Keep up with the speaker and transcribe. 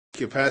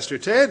you, Pastor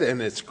Ted, and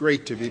it's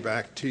great to be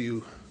back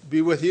to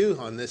be with you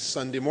on this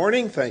Sunday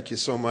morning. Thank you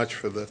so much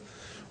for the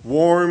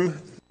warm...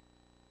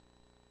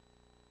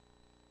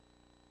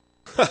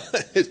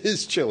 It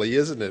is chilly,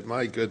 isn't it?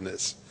 My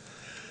goodness.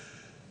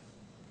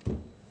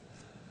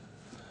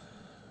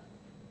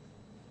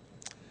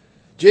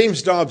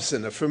 James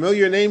Dobson, a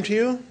familiar name to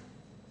you?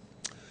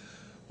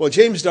 Well,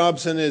 James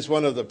Dobson is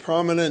one of the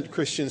prominent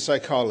Christian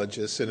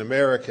psychologists in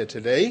America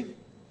today.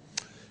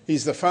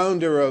 He's the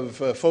founder of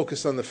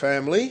Focus on the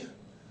Family.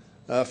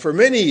 For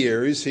many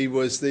years, he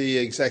was the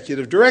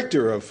executive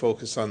director of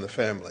Focus on the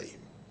Family.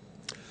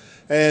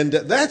 And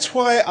that's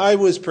why I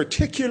was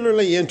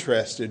particularly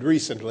interested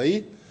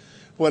recently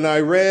when I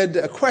read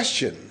a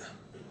question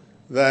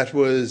that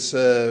was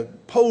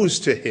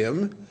posed to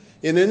him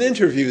in an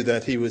interview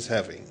that he was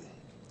having.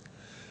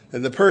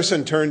 And the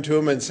person turned to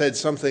him and said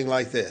something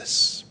like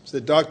this. He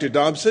said, Dr.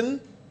 Dobson,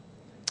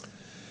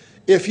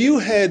 if you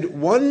had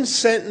one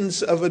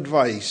sentence of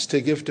advice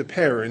to give to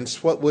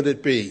parents, what would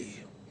it be?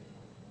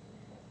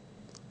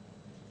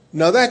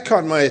 Now that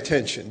caught my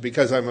attention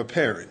because I'm a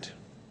parent.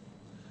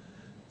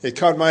 It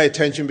caught my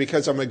attention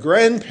because I'm a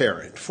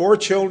grandparent, 4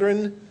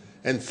 children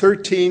and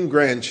 13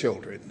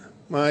 grandchildren.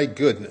 My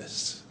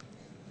goodness.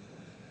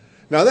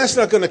 Now that's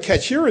not going to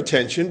catch your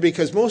attention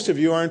because most of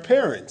you aren't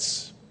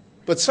parents,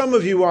 but some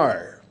of you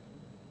are.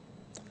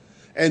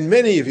 And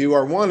many of you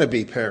are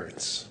wannabe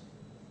parents.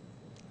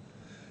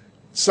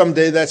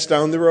 Someday that's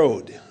down the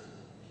road.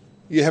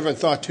 You haven't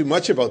thought too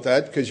much about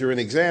that because you're in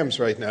exams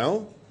right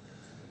now.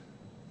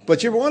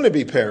 But you want to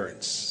be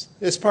parents.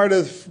 It's part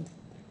of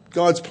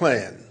God's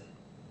plan.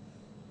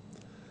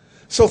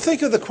 So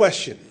think of the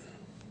question.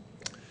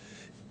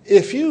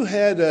 If you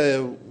had a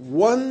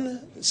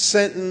one-sentence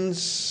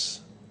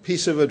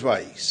piece of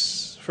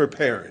advice for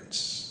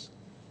parents,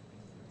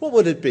 what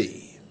would it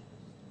be?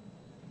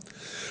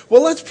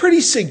 Well, that's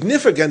pretty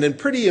significant and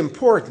pretty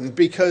important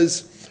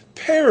because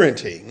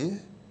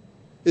parenting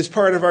is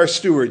part of our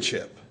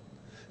stewardship.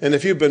 And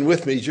if you've been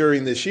with me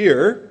during this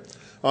year,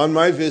 on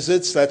my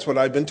visits, that's what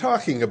I've been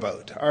talking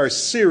about. Our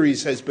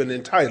series has been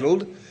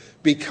entitled,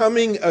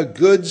 Becoming a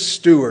Good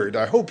Steward.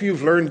 I hope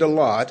you've learned a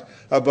lot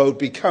about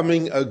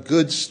becoming a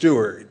good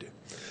steward.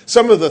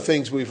 Some of the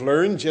things we've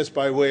learned, just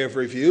by way of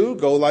review,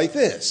 go like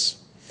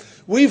this.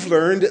 We've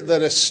learned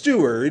that a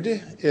steward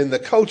in the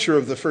culture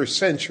of the first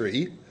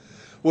century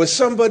was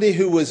somebody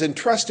who was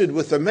entrusted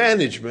with the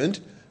management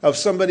of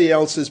somebody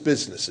else's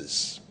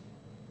businesses,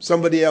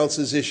 somebody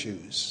else's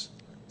issues,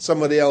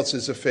 somebody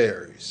else's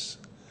affairs.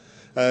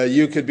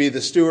 You could be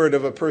the steward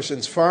of a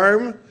person's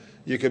farm.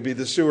 You could be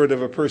the steward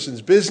of a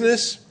person's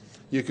business.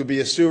 You could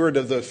be a steward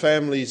of the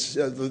family's,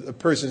 the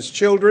person's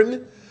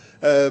children.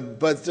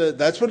 But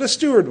that's what a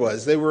steward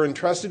was. They were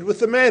entrusted with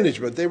the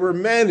management. They were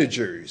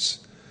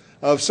managers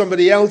of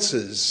somebody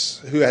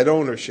else's who had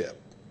ownership.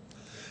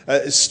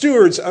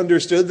 Stewards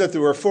understood that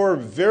there were 4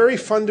 very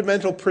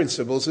fundamental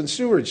principles in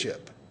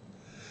stewardship.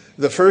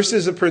 The first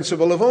is the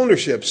principle of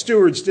ownership.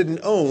 Stewards didn't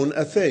own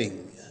a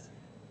thing.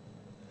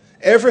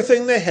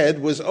 Everything they had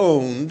was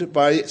owned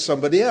by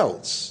somebody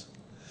else.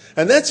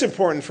 And that's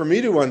important for me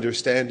to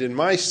understand in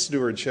my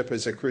stewardship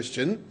as a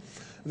Christian,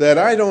 that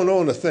I don't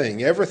own a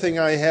thing. Everything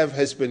I have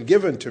has been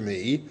given to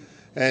me,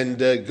 and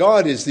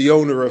God is the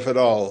owner of it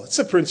all. It's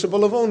the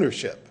principle of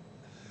ownership.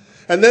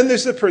 And then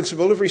there's the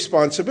principle of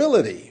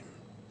responsibility.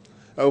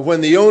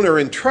 When the owner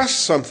entrusts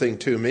something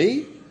to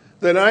me,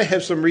 then I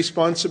have some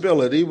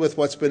responsibility with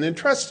what's been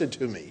entrusted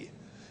to me.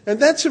 And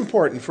that's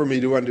important for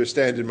me to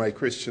understand in my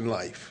Christian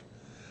life.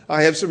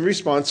 I have some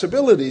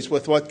responsibilities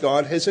with what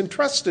God has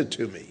entrusted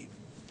to me.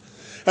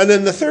 And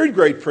then the third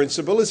great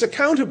principle is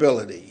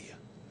accountability.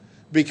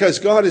 Because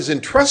God has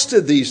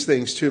entrusted these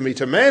things to me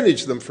to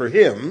manage them for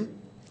Him,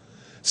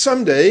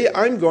 someday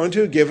I'm going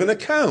to give an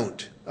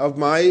account of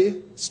my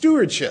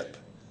stewardship.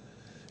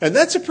 And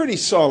that's a pretty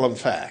solemn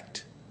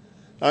fact.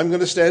 I'm going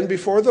to stand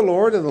before the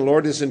Lord, and the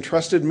Lord has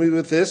entrusted me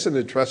with this, and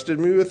entrusted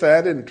me with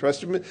that, and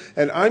entrusted me,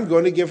 and I'm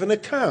going to give an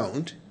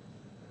account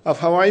of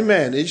how I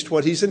managed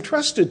what He's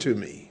entrusted to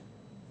me.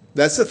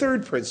 That's the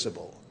third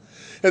principle.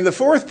 And the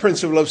fourth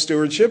principle of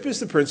stewardship is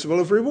the principle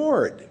of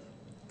reward.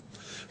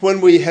 When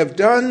we have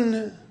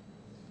done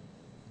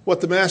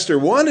what the Master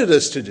wanted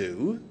us to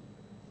do,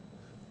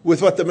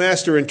 with what the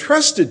Master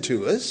entrusted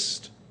to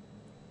us,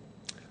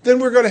 then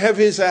we're going to have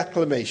His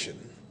acclamation,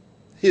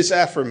 His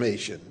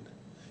affirmation,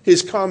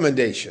 His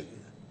commendation.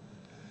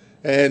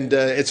 And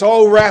it's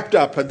all wrapped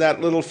up in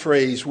that little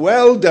phrase,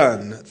 well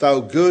done,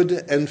 thou good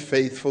and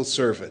faithful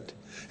servant.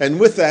 And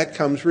with that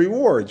comes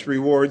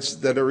rewards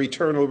that are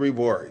eternal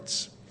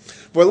rewards.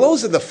 Well,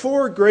 those are the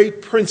 4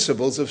 great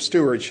principles of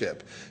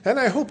stewardship. And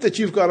I hope that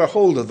you've got a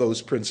hold of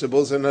those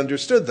principles and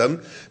understood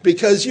them,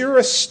 because you're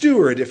a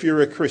steward if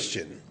you're a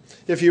Christian.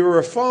 If you're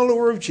a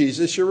follower of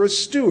Jesus, you're a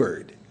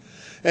steward.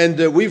 And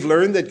we've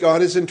learned that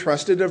God has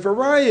entrusted a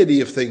variety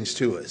of things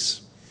to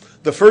us.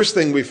 The first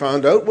thing we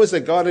found out was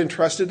that God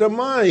entrusted a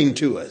mind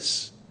to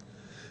us.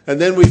 And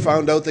then we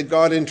found out that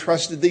God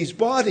entrusted these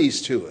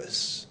bodies to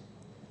us.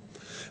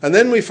 And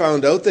then we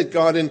found out that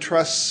God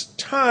entrusts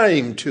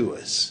time to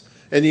us.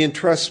 and he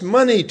entrusts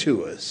money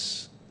to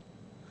us.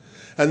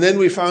 And then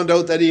we found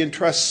out that he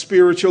entrusts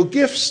spiritual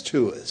gifts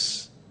to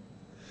us,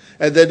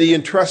 and that he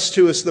entrusts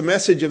to us the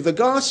message of the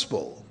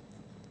gospel.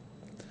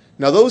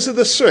 Now those are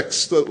the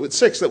six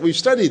that we've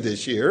studied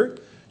this year.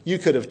 You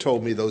could have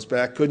told me those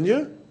back, couldn't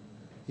you?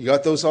 You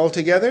got those all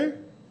together?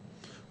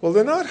 Well,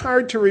 they're not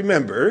hard to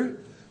remember.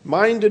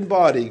 Mind and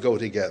body go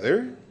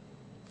together.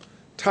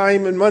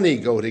 Time and money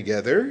go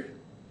together.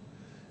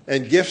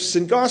 And gifts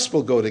and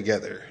gospel go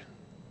together.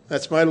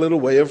 That's my little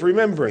way of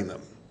remembering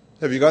them.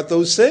 Have you got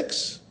those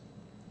six?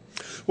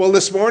 Well,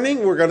 this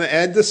morning we're going to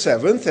add the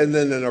seventh, and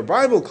then in our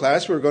Bible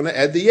class we're going to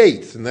add the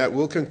eighth, and that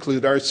will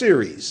conclude our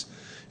series.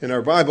 In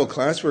our Bible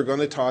class we're going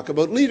to talk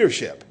about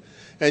leadership.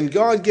 And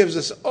God gives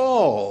us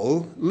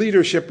all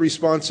leadership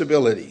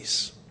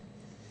responsibilities.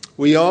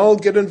 We all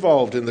get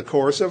involved in the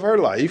course of our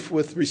life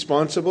with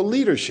responsible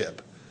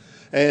leadership.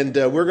 And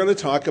we're going to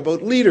talk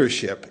about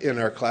leadership in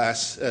our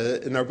class,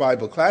 in our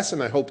Bible class,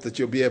 and I hope that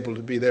you'll be able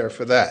to be there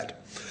for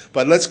that.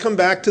 But let's come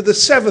back to the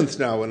seventh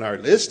now in our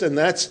list, and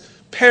that's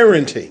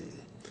parenting.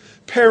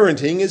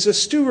 Parenting is a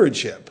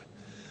stewardship.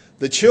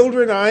 The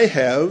children I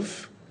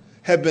have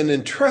been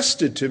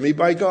entrusted to me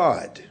by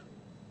God.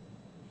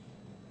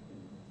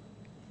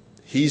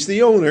 He's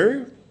the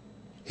owner.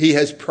 He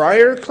has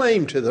prior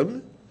claim to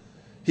them.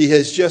 He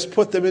has just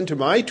put them into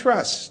my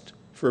trust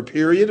for a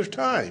period of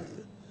time.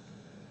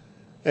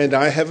 And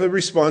I have a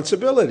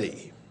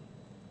responsibility.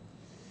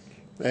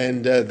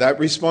 And that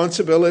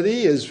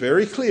responsibility is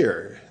very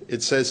clear.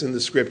 It says in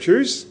the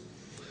scriptures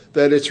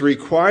that it's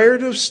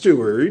required of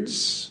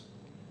stewards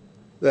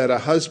that a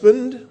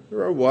husband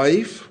or a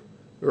wife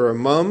or a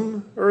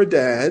mom or a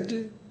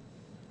dad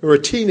or a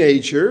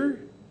teenager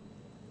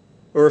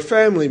or a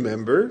family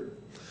member,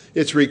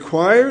 it's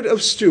required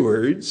of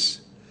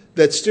stewards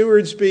that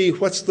stewards be,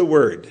 what's the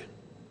word?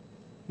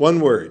 One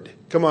word.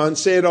 Come on,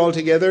 say it all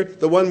together.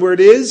 The one word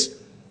is?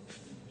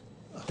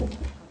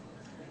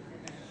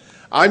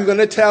 I'm going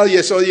to tell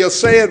you, so you'll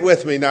say it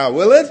with me now,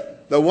 will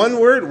it? The one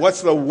word,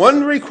 what's the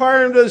one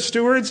requirement of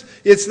stewards?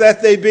 It's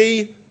that they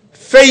be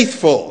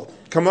faithful.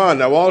 Come on,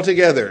 now all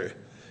together.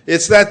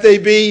 It's that they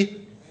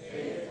be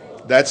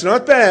faithful. That's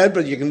not bad,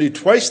 but you can do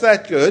twice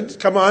that good.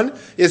 Come on.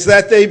 It's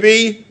that they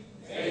be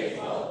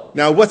faithful.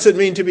 Now, what's it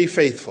mean to be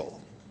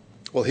faithful?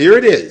 Well, here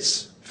it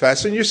is.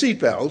 Fasten your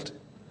seatbelt.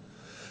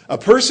 A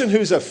person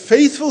who's a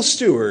faithful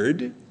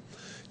steward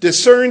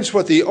discerns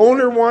what the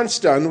owner wants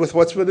done with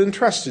what's been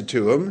entrusted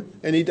to him,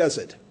 and he does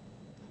it.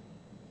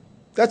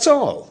 That's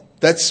all.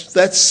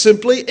 That's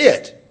simply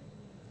it.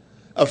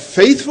 A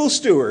faithful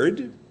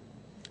steward,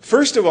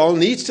 first of all,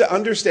 needs to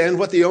understand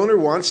what the owner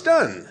wants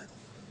done.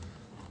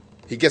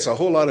 He gets a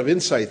whole lot of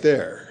insight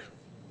there.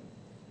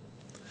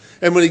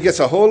 And when he gets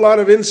a whole lot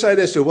of insight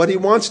as to what he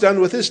wants done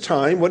with his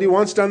time, what he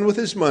wants done with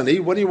his money,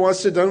 what he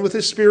wants to done with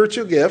his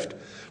spiritual gift,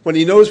 when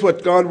he knows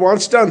what God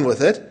wants done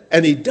with it,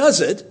 and he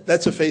does it,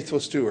 that's a faithful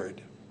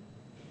steward.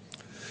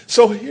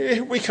 So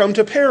here we come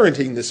to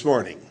parenting this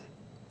morning.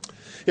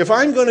 If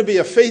I'm going to be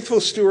a faithful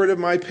steward of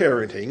my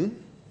parenting,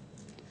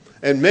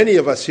 and many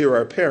of us here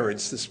are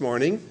parents this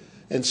morning,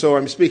 and so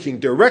I'm speaking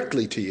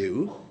directly to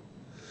you,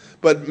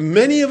 but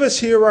many of us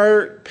here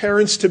are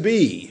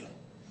parents-to-be.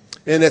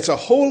 And it's a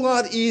whole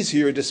lot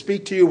easier to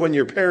speak to you when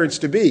you're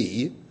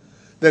parents-to-be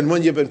than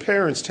when you've been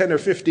parents 10 or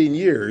 15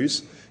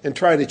 years and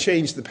try to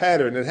change the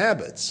pattern and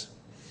habits.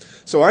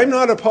 So I'm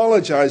not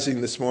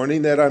apologizing this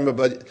morning that I'm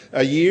about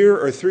a year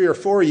or 3 or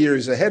 4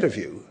 years ahead of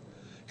you,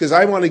 because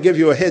I want to give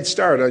you a head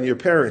start on your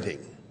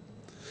parenting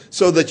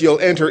so that you'll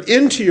enter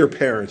into your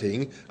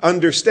parenting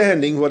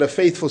understanding what a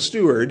faithful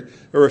steward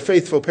or a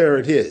faithful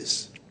parent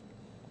is.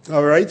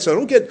 All right?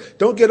 So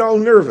don't get all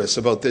nervous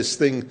about this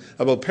thing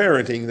about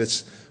parenting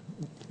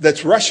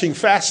that's rushing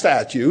fast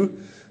at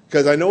you,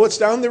 because I know it's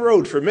down the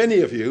road for many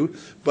of you,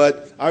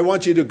 but I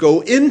want you to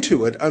go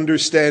into it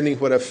understanding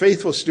what a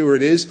faithful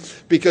steward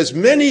is, because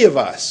many of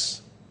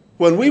us,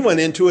 when we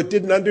went into it,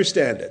 didn't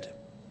understand it.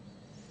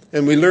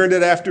 And we learned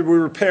it after we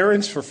were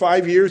parents for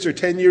 5 years or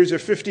 10 years or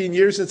 15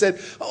 years and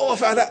said, oh,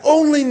 if I'd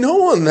only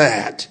known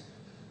that.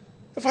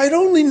 If I'd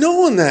only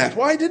known that,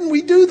 why didn't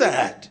we do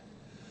that?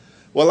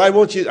 Well, I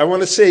want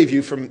to save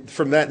you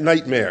from that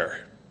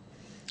nightmare.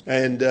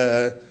 And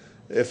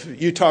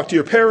if you talk to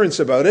your parents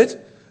about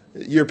it,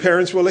 your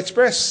parents will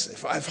express,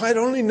 if I'd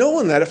only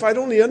known that, if I'd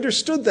only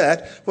understood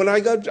that when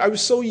I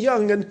was so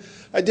young and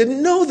I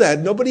didn't know that,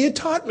 nobody had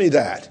taught me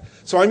that.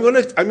 So I'm going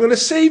to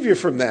save you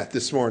from that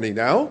this morning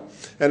now,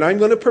 and I'm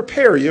going to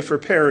prepare you for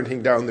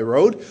parenting down the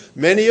road.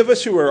 Many of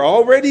us who are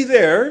already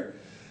there,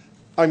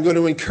 I'm going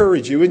to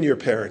encourage you in your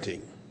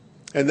parenting,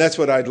 and that's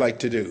what I'd like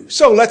to do.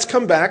 So let's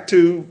come back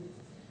to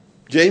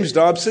James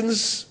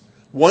Dobson's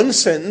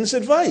one-sentence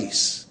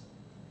advice.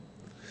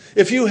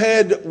 If you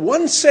had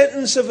one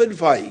sentence of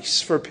advice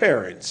for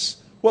parents,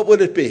 what would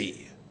it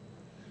be?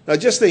 Now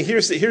just think,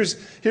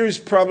 here's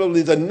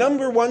probably the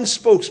number one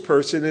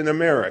spokesperson in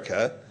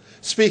America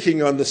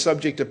speaking on the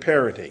subject of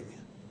parenting.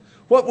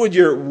 What would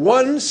your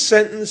one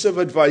sentence of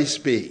advice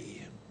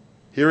be?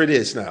 Here it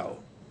is now.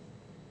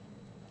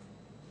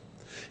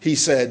 He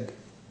said,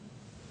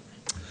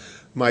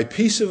 My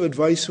piece of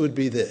advice would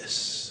be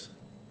this: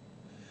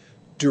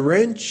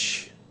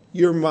 drench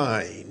your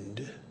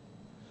mind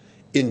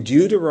in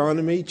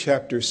Deuteronomy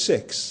chapter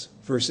 6,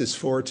 verses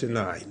 4 to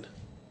 9.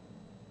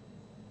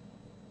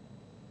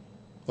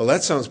 Well,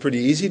 that sounds pretty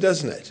easy,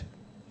 doesn't it?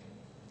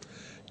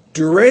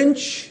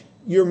 Drench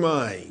your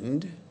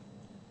mind.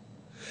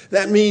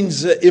 That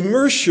means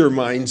immerse your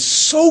mind,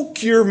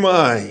 soak your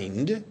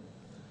mind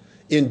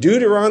in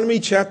Deuteronomy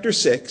chapter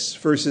 6,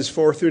 verses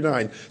 4 through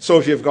 9. So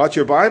if you've got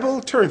your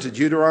Bible, turn to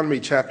Deuteronomy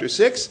chapter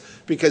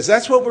 6, because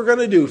that's what we're going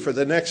to do for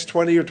the next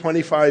 20 or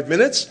 25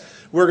 minutes.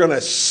 We're going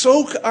to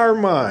soak our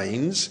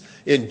minds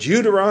in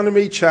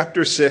Deuteronomy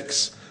chapter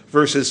 6,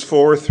 verses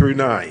 4 through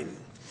 9.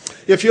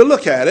 If you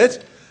look at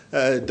it,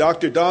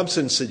 Dr.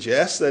 Dobson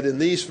suggests that in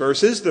these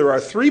verses there are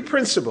three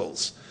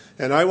principles.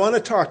 And I want to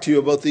talk to you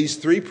about these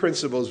three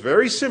principles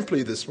very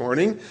simply this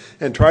morning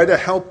and try to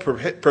help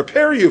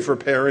prepare you for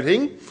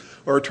parenting,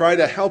 or try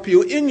to help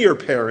you in your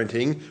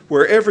parenting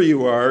wherever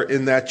you are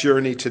in that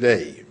journey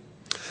today.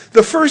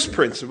 The first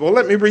principle,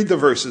 let me read the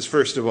verses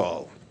first of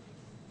all.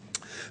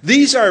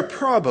 These are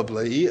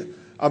probably,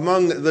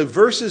 among the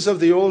verses of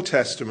the Old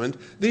Testament,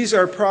 these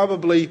are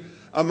probably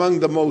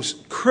among the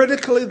most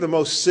critically, the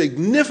most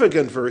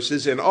significant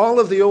verses in all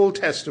of the Old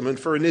Testament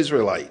for an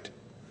Israelite,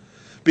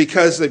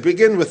 because they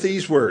begin with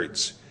these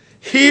words: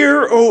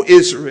 Hear, O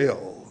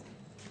Israel,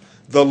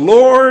 the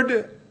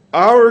Lord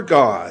our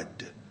God,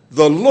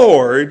 the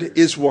Lord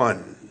is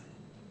one.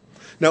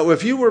 Now,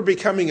 if you were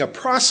becoming a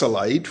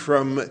proselyte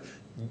from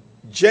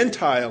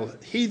Gentile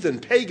heathen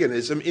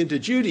paganism into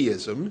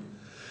Judaism,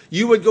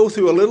 you would go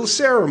through a little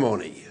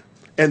ceremony,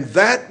 and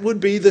that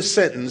would be the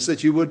sentence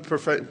that you would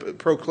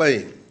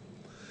proclaim.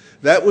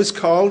 That was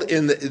called,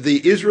 in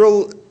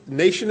the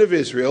nation of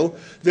Israel,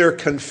 their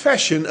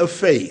confession of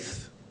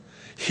faith.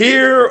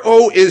 Hear,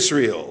 O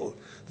Israel,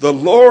 the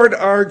Lord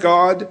our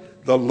God,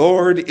 the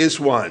Lord is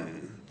one.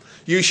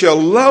 You shall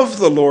love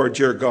the Lord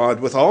your God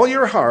with all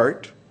your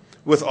heart,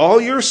 with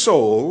all your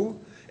soul,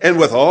 and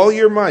with all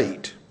your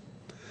might.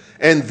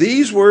 And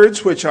these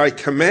words which I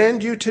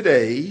command you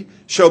today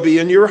shall be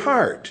in your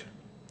heart.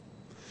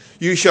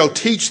 You shall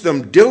teach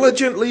them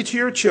diligently to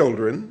your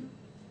children,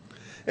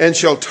 and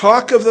shall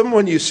talk of them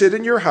when you sit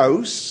in your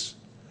house,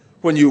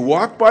 when you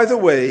walk by the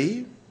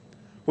way,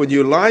 when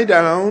you lie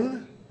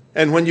down,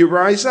 and when you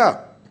rise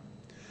up.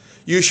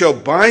 You shall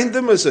bind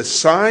them as a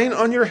sign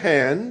on your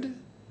hand,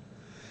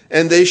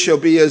 and they shall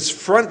be as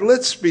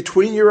frontlets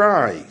between your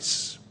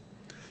eyes.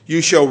 You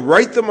shall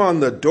write them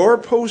on the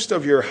doorpost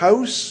of your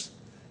house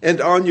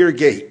and on your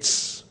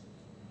gates.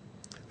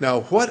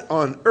 Now, what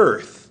on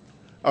earth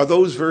are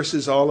those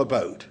verses all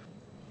about?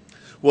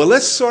 Well,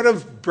 let's sort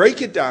of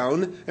break it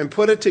down and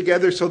put it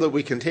together so that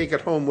we can take it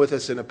home with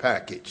us in a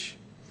package.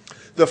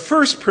 The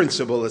first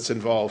principle that's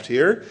involved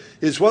here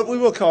is what we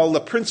will call the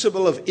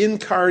principle of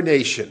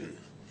incarnation.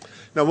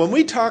 Now, when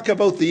we talk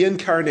about the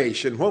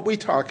incarnation, what we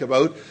talk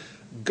about,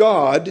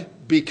 God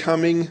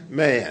becoming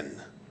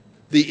man.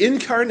 The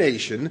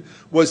incarnation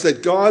was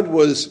that God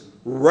was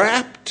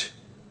wrapped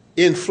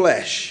in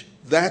flesh.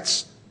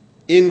 That's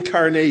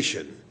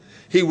incarnation.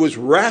 He was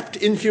wrapped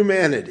in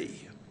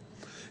humanity.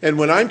 And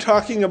when I'm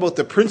talking about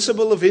the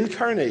principle of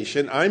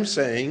incarnation, I'm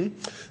saying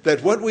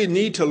that what we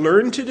need to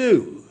learn to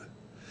do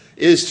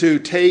is to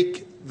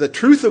take the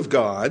truth of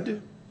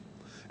God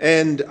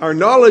and our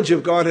knowledge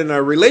of God and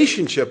our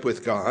relationship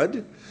with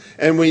God,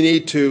 and we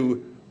need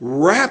to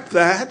wrap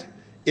that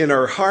in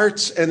our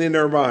hearts and in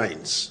our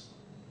minds.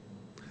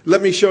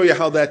 Let me show you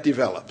how that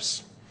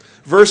develops.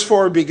 Verse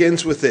 4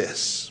 begins with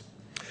this: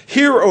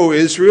 Hear, O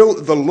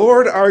Israel, the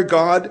Lord our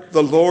God,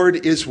 the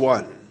Lord is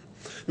one.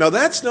 Now,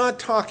 that's not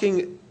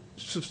talking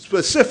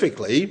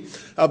specifically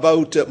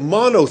about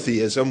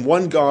monotheism,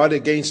 one God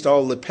against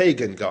all the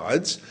pagan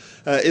gods.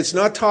 It's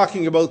not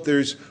talking about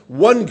there's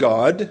one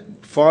God,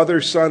 Father,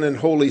 Son, and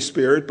Holy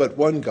Spirit, but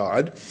one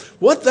God.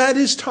 What that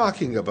is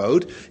talking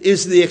about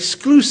is the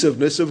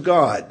exclusiveness of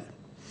God.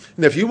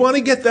 And if you want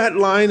to get that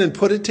line and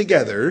put it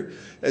together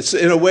it's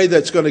in a way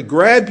that's going to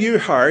grab your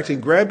heart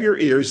and grab your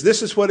ears,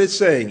 this is what it's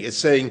saying. It's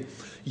saying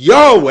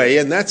Yahweh,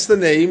 and that's the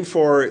name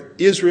for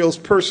Israel's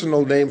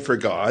personal name for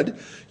God.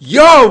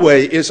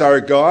 Yahweh is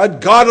our God,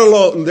 God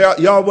alone,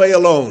 Yahweh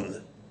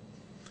alone.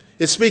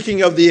 It's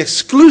speaking of the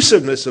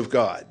exclusiveness of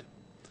God.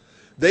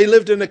 They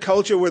lived in a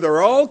culture where there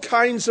are all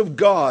kinds of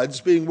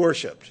gods being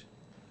worshipped.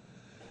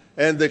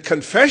 And the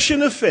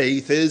confession of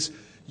faith is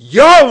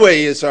Yahweh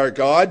is our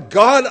God,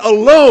 God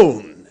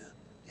alone.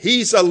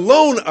 He's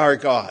alone our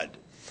God.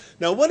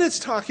 Now, what it's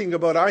talking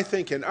about, I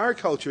think, in our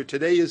culture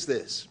today is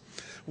this.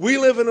 We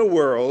live in a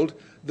world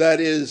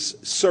that is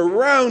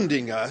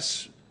surrounding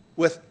us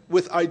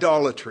with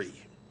idolatry.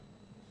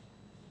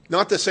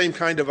 Not the same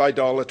kind of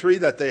idolatry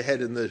that they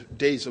had in the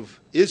days of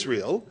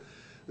Israel.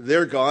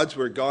 Their gods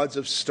were gods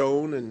of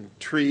stone and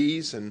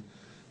trees and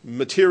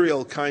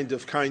material kinds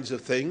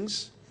of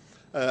things.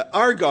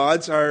 Our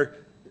gods are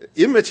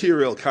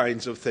immaterial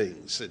kinds of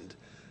things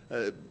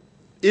and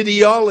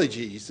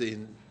ideologies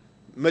and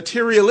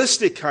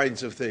materialistic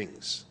kinds of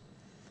things.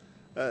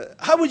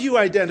 How would you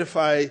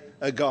identify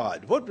a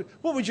god? What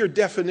would your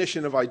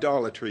definition of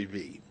idolatry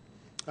be?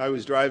 I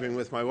was driving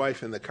with my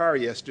wife in the car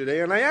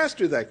yesterday, and I asked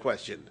her that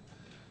question.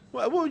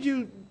 What would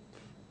you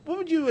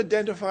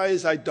identify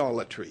as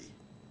idolatry?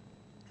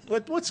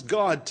 What's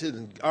God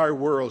to our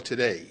world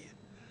today?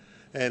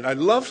 And I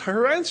loved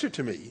her answer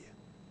to me.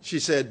 She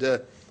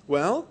said,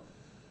 well,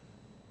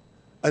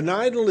 an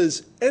idol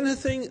is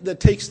anything that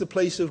takes the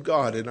place of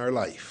God in our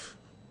life.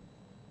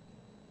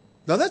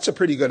 Now that's a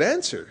pretty good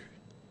answer.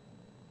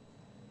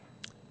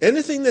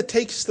 Anything that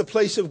takes the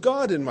place of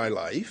God in my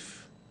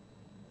life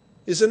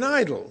is an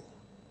idol.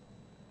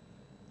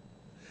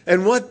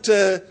 And what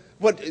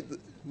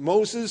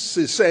Moses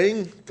is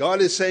saying,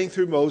 God is saying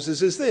through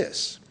Moses, is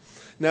this.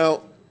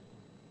 Now,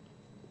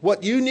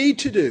 what you need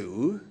to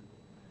do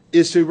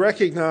is to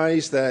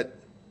recognize that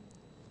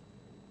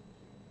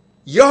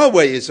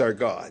Yahweh is our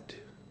God.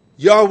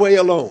 Yahweh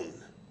alone.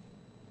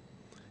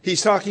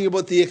 He's talking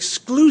about the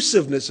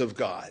exclusiveness of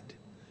God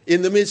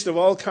in the midst of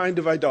all kind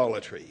of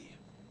idolatry.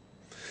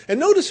 And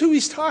notice who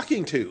he's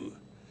talking to.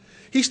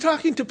 He's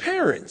talking to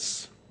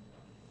parents.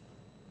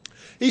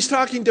 He's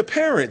talking to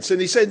parents,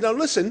 and he said, now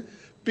listen,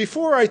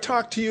 before I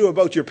talk to you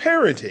about your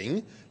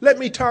parenting, let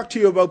me talk to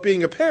you about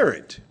being a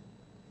parent.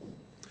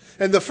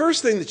 And the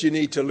first thing that you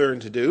need to learn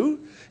to do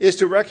is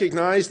to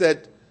recognize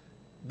that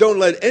don't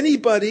let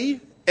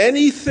anybody,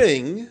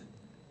 anything,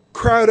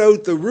 crowd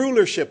out the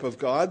rulership of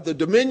God, the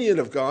dominion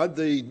of God,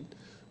 the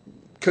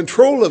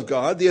control of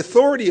God, the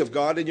authority of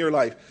God in your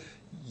life.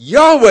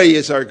 Yahweh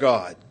is our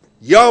God.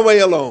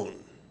 Yahweh alone.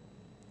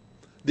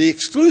 The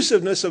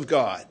exclusiveness of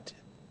God.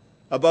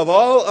 Above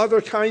all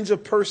other kinds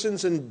of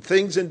persons and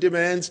things and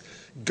demands,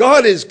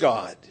 God is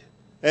God.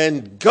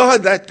 And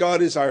that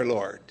God is our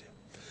Lord.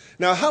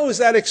 Now, how is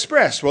that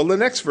expressed? Well, the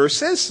next verse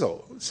says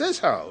so. It says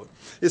how.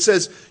 It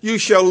says, you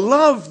shall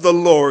love the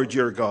Lord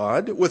your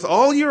God with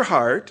all your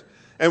heart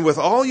and with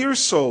all your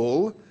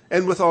soul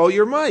and with all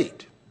your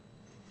might.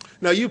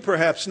 Now, you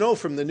perhaps know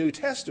from the New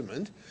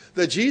Testament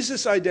that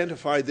Jesus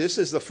identified this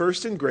as the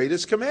first and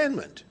greatest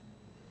commandment.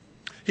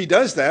 He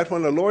does that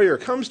when a lawyer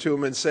comes to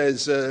him and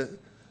says,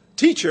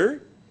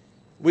 teacher,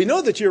 we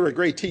know that you're a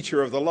great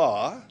teacher of the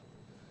law.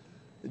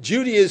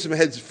 Judaism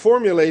has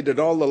formulated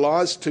all the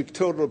laws to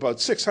total about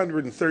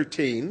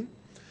 613,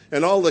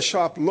 and all the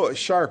sharp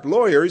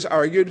lawyers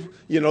argued,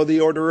 the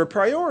order of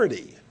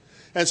priority.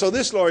 And so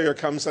this lawyer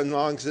comes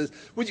along and says,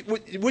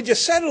 would you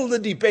settle the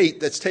debate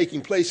that's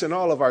taking place in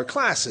all of our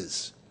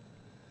classes?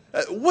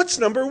 What's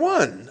number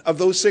one of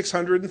those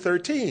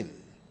 613?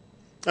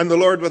 And the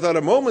Lord, without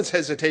a moment's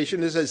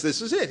hesitation, says,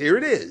 this is it. Here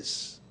it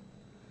is.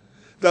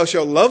 Thou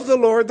shalt love the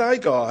Lord thy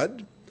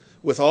God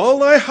with all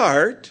thy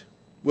heart,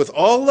 with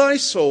all thy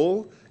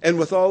soul, and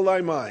with all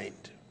thy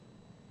mind.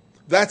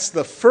 That's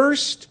the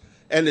first,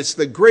 and it's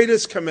the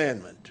greatest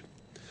commandment.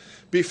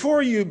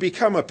 Before you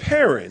become a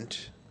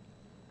parent,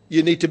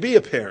 you need to be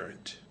a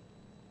parent.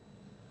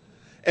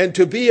 And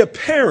to be a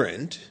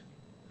parent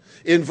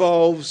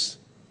involves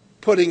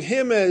putting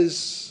him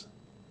as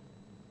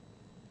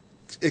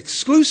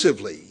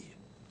exclusively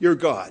your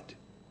God.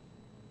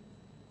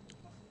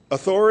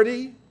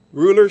 Authority,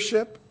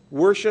 rulership,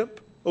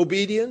 worship,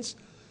 obedience.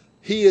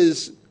 He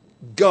is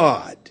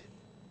God.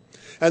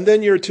 And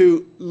then you're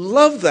to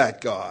love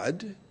that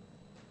God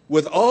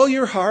with all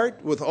your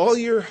heart, with all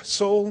your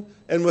soul,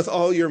 and with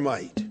all your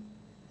might.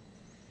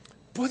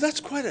 Boy, that's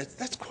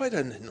quite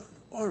an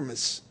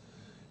enormous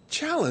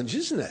challenge,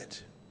 isn't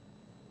it?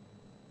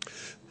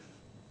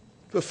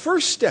 The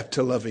first step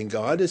to loving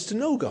God is to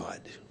know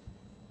God.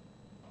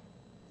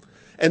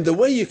 And the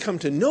way you come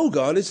to know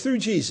God is through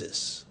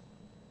Jesus.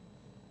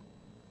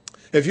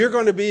 If you're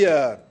going to be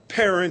a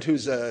parent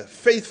who's a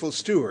faithful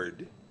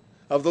steward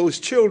of those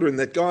children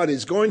that God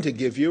is going to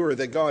give you or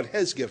that God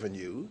has given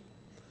you,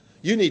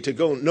 you need to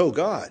go know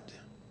God.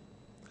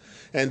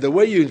 And the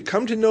way you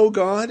come to know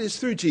God is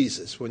through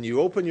Jesus. When you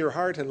open your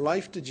heart and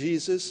life to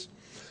Jesus,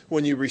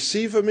 when you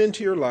receive him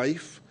into your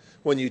life,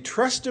 when you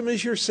trust him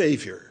as your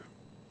Savior,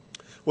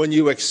 when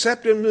you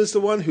accept him as the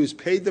one who's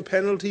paid the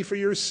penalty for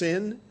your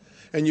sin,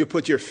 and you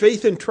put your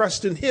faith and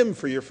trust in him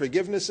for your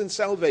forgiveness and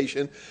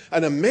salvation,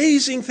 an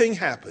amazing thing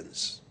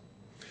happens.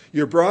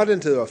 You're brought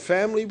into a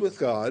family with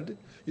God.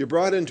 You're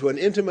brought into an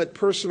intimate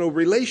personal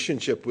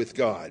relationship with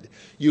God.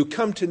 You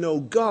come to know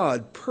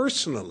God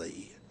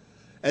personally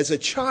as a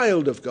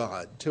child of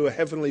God to a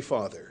heavenly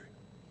Father.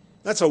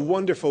 That's a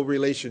wonderful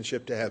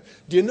relationship to have.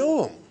 Do you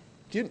know him?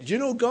 Do you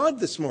know God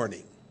this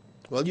morning?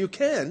 Well, you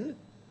can.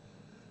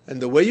 And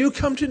the way you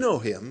come to know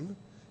him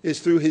is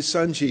through his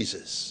Son,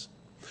 Jesus.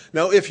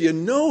 Now, if you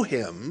know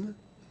him,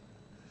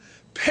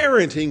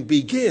 parenting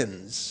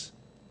begins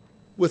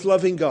with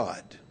loving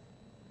God.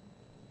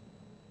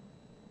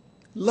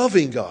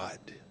 Loving God.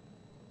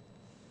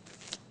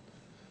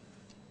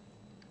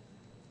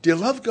 Do you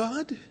love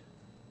God?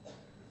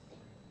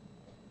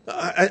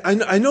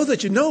 I know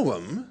that you know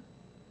him.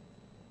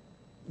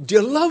 Do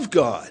you love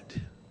God?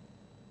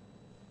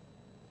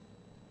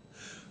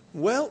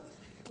 Well,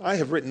 I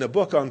have written a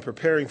book on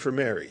preparing for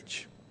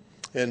marriage.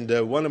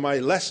 And one of my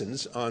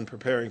lessons on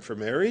preparing for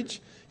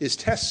marriage is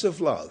tests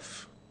of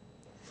love.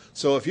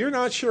 So if you're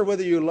not sure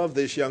whether you love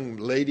this young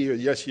lady or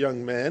this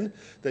young man,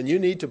 then you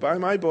need to buy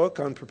my book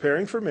on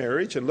preparing for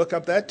marriage and look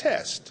up that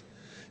test.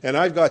 And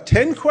I've got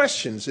 10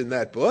 questions in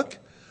that book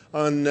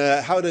on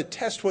how to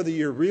test whether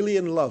you're really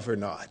in love or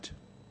not.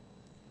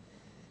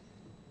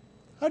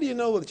 How do you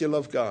know that you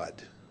love God?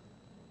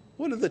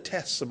 What are the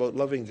tests about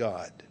loving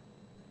God?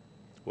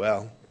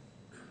 Well,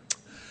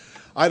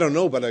 I don't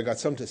know, but I got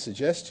something to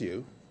suggest to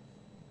you.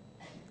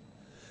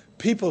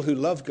 People who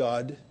love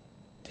God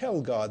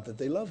tell God that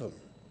they love him.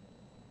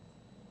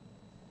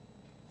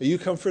 Are you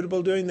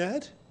comfortable doing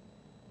that?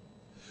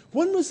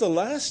 When was the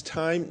last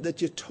time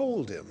that you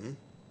told him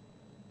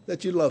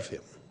that you love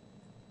him?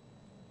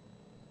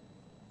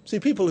 See,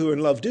 people who are in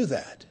love do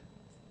that.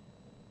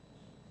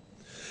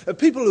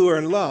 People who are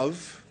in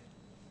love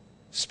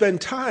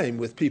spend time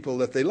with people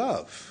that they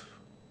love.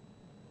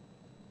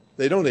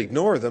 They don't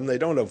ignore them. They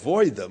don't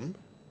avoid them.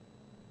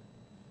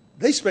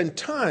 They spend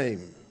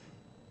time.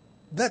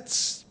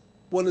 That's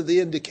one of the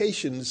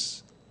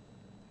indications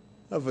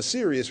of a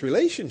serious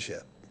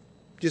relationship.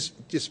 Just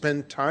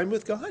spend time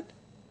with God.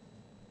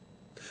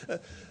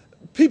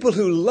 People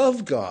who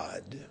love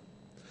God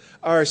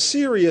are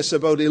serious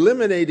about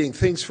eliminating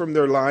things from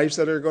their lives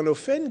that are going to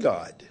offend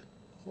God.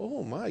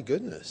 Oh, my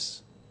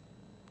goodness.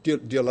 Do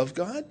you love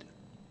God?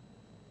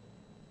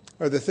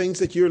 Are the things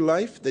that your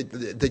life,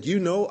 that you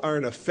know are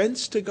an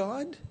offense to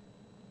God?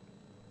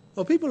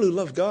 Well, people who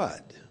love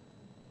God,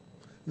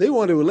 they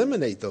want to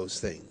eliminate those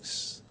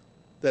things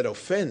that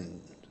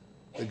offend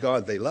the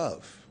God they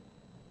love.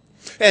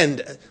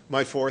 And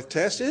my fourth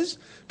test is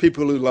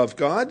people who love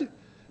God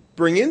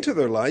bring into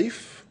their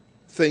life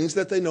things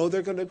that they know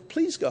they're going to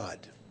please God.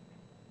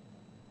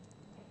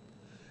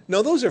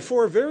 Now, those are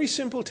 4 very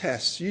simple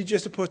tests. You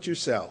just put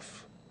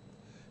yourself.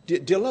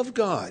 Do you love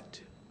God?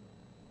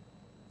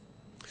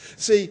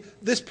 See,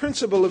 this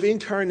principle of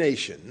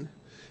incarnation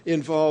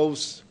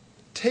involves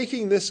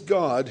taking this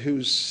God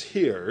who's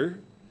here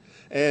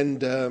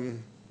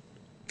and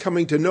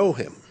coming to know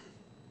him.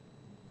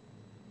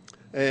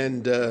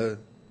 And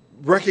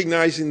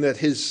recognizing that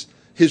his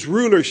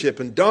rulership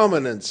and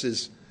dominance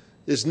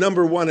is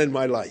number one in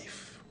my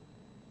life.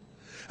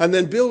 And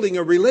then building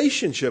a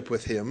relationship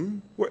with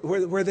him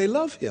where they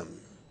love him.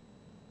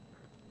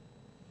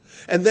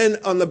 And then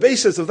on the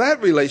basis of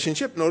that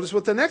relationship, notice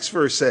what the next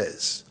verse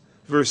says.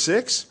 Verse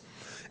 6,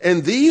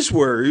 and these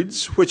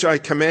words which I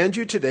command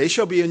you today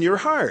shall be in your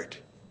heart.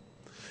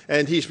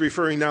 And he's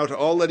referring now to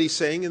all that he's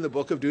saying in the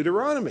book of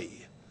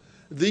Deuteronomy.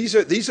 These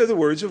are the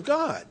words of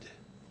God.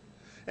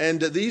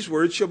 And these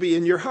words shall be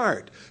in your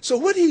heart. So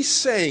what he's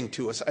saying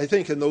to us, I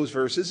think, in those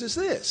verses is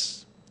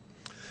this,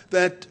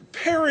 that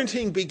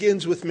parenting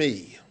begins with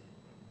me.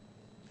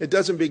 It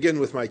doesn't begin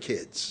with my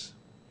kids.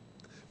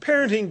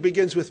 Parenting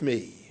begins with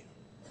me.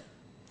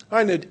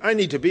 I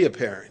need to be a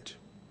parent.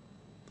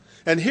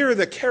 And here are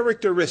the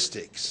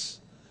characteristics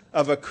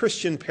of a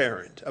Christian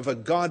parent, of a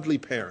godly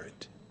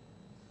parent.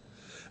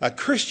 A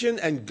Christian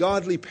and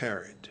godly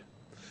parent.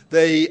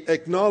 They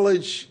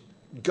acknowledge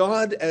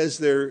God as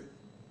their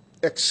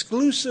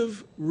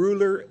exclusive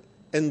ruler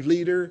and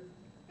leader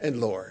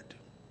and Lord.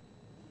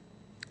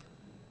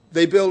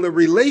 They build a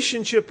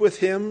relationship with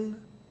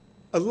him,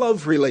 a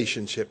love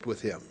relationship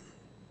with him.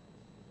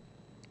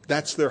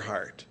 That's their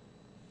heart.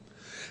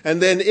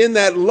 And then in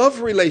that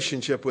love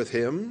relationship with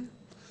him,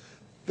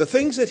 the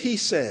things that he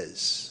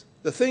says,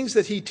 the things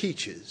that he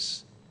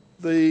teaches,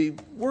 the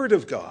Word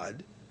of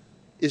God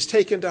is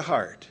taken to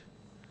heart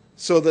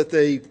so that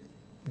they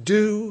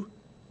do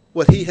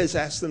what he has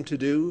asked them to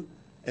do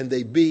and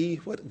they be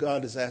what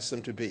God has asked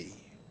them to be.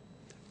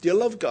 Do you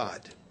love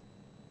God?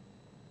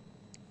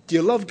 Do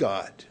you love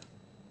God?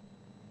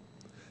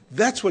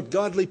 That's what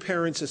godly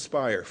parents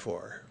aspire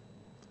for.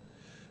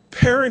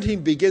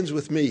 Parenting begins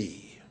with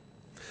me,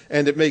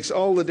 and it makes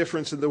all the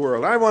difference in the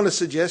world. I want to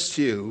suggest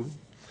to you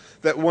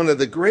that one of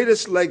the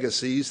greatest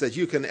legacies that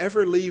you can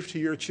ever leave to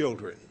your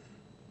children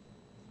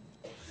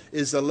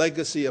is the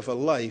legacy of a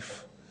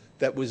life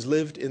that was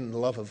lived in the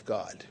love of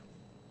God.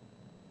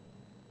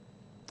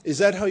 Is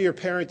that how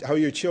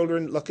your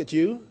children look at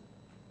you?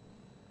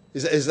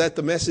 Is that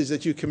the message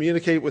that you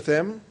communicate with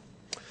them?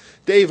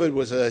 David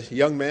was a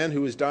young man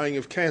who was dying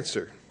of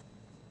cancer.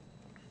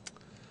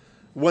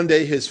 One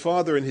day his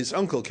father and his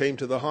uncle came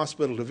to the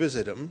hospital to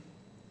visit him.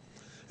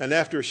 And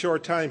after a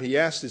short time, he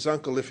asked his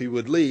uncle if he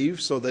would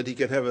leave so that he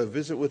could have a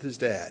visit with his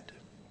dad.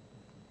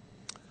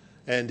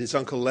 And his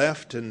uncle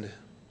left, and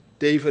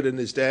David and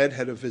his dad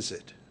had a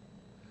visit.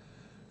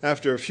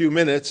 After a few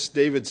minutes,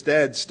 David's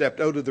dad stepped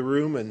out of the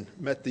room and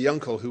met the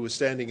uncle who was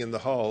standing in the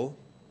hall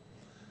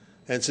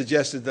and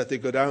suggested that they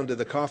go down to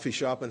the coffee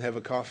shop and have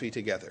a coffee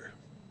together.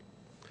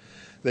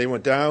 They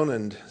went down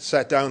and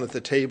sat down at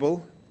the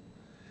table,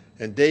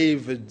 and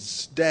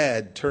David's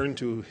dad turned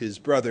to his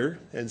brother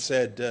and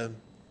said,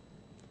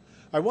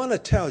 I want to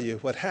tell you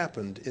what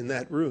happened in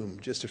that room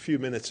just a few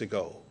minutes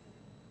ago.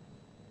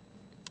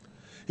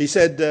 He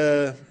said,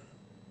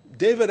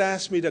 David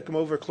asked me to come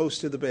over close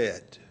to the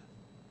bed.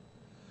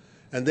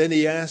 And then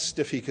he asked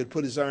if he could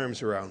put his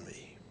arms around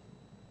me.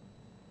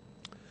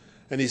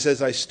 And he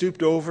says, I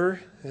stooped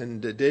over,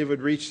 and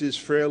David reached his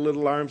frail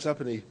little arms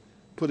up, and he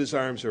put his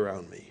arms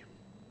around me.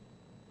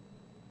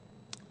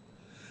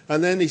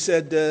 And then he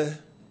said,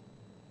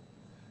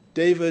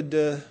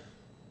 David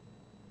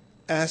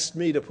asked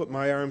me to put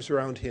my arms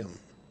around him.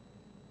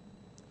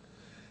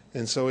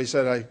 And so he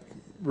said, I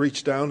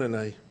reached down and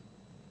I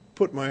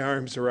put my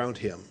arms around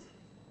him.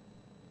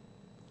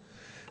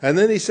 And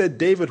then he said,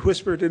 David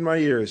whispered in my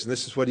ears, and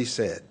this is what he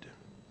said,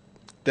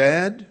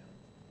 Dad,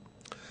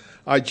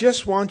 I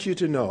just want you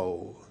to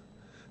know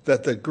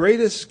that the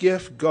greatest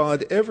gift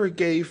God ever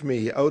gave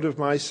me out of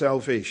my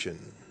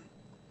salvation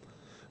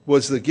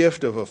was the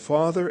gift of a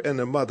father and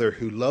a mother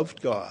who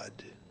loved God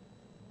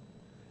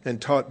and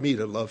taught me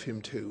to love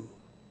him too.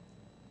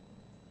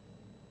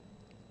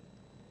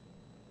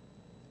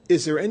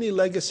 Is there any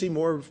legacy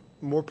more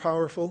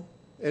powerful?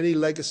 Any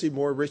legacy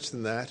more rich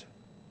than that?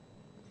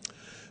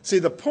 See,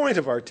 the point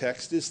of our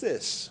text is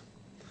this.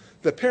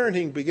 The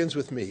parenting begins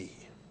with me,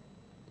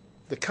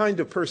 the kind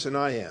of person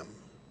I am,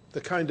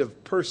 the kind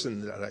of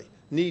person that I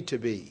need to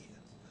be.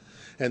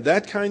 And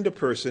that kind of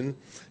person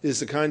is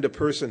the kind of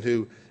person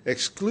who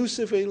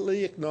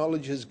exclusively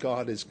acknowledges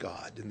God as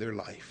God in their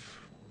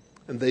life.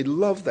 And they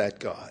love that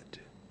God.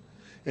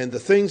 And the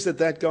things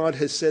that God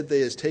has said they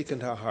has taken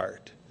to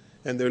heart.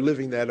 And they're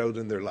living that out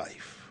in their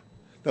life.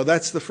 Now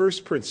that's the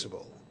first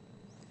principle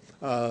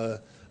of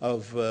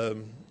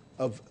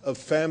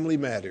family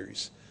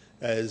matters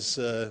as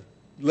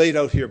laid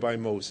out here by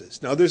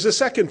Moses. Now there's a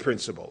second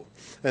principle.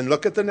 And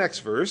look at the next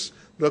verse.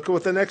 Look at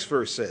what the next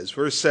verse says.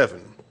 Verse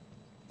 7.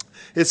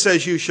 It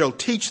says, you shall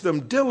teach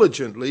them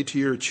diligently to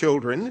your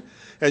children,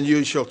 and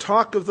you shall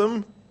talk of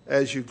them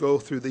as you go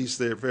through these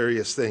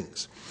various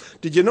things.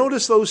 Did you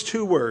notice those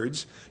two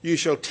words? You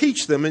shall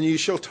teach them and you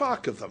shall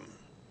talk of them.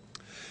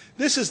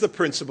 This is the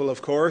principle,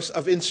 of course,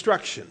 of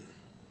instruction.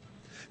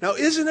 Now,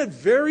 isn't it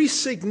very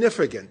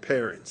significant,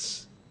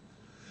 parents,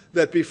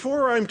 that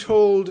before I'm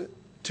told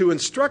to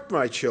instruct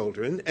my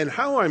children and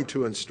how I'm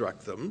to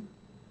instruct them,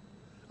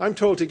 I'm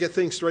told to get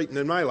things straightened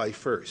in my life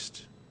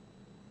first.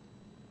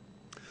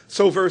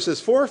 So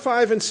verses 4,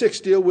 5, and 6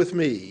 deal with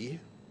me.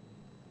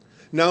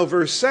 Now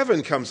verse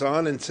 7 comes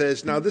on and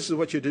says, now this is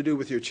what you're to do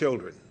with your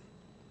children.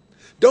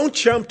 Don't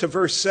jump to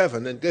verse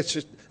 7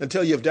 and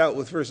until you've dealt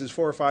with verses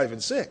 4, 5,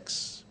 and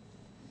 6.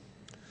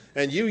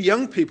 And you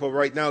young people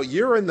right now,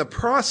 you're in the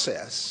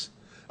process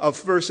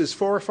of verses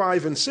 4,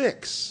 5, and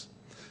 6.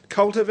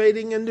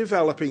 Cultivating and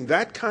developing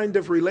that kind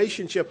of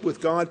relationship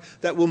with God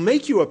that will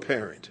make you a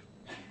parent.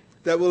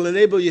 That will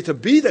enable you to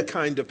be the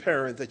kind of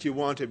parent that you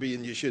want to be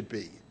and you should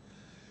be.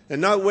 And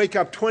not wake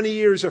up 20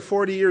 years or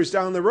 40 years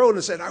down the road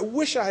and say, I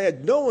wish I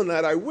had known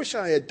that. I wish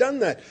I had done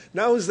that.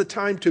 Now is the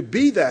time to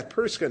be that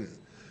person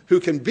who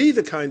can be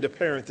the kind of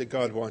parent that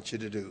God wants you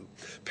to do.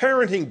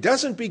 Parenting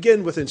doesn't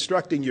begin with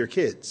instructing your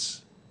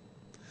kids.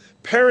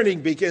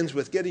 Parenting begins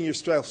with getting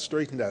yourself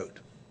straightened out,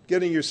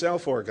 getting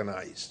yourself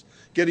organized,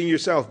 getting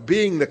yourself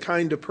being the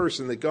kind of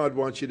person that God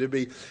wants you to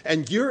be.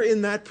 And you're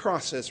in that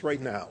process right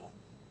now.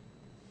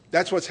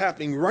 That's what's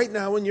happening right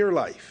now in your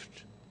life.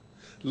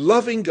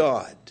 Loving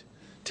God.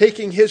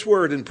 Taking his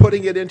word and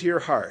putting it into your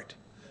heart.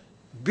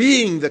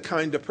 Being the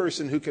kind of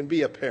person who can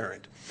be a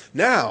parent.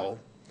 Now,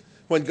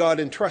 when God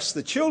entrusts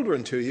the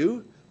children to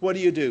you, what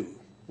do?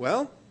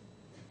 Well,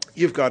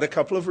 you've got a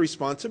couple of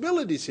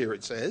responsibilities here,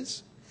 it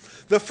says.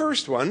 The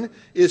first one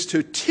is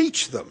to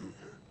teach them.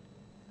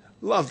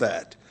 Love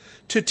that.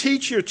 To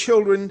teach your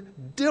children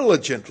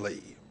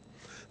diligently.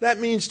 That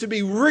means to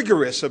be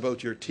rigorous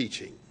about your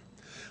teaching.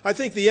 I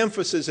think the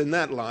emphasis in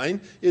that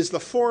line is the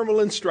formal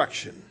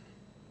instruction.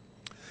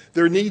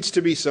 There needs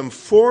to be some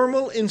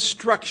formal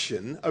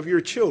instruction of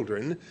your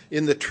children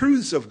in the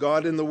truths of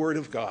God and the Word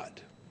of God.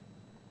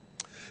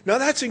 Now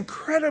that's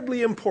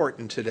incredibly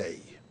important today.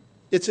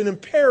 It's an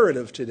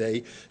imperative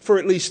today for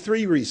at least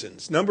 3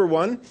 reasons. Number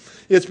one,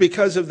 it's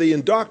because of the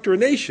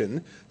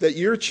indoctrination that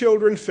your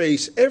children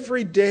face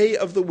every day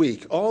of the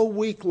week, all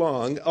week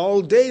long,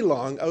 all day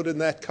long out in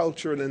that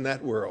culture and in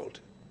that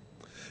world.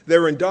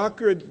 They're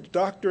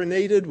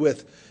indoctrinated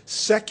with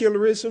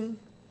secularism,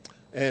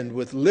 and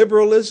with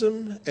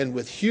liberalism, and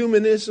with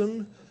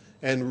humanism,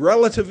 and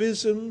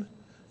relativism,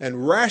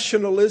 and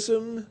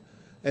rationalism,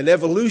 and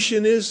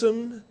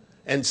evolutionism,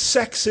 and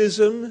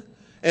sexism,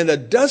 and a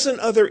dozen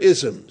other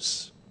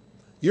isms.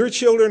 Your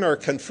children are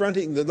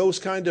confronting those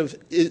kind of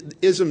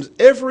isms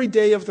every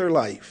day of their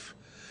life.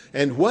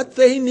 And what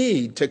they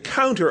need to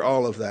counter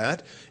all of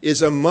that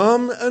is a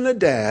mom and a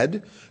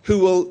dad who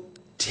will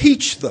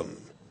teach them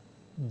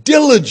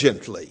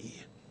diligently,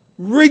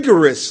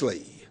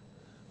 rigorously,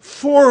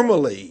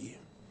 formally,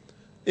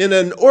 in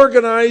an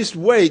organized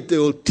way. They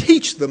will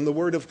teach them the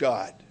Word of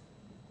God.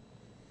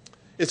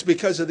 It's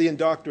because of the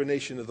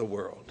indoctrination of the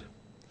world.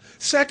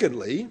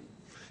 Secondly,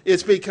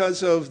 it's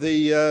because of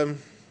the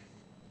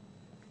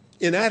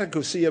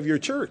inadequacy of your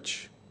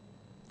church.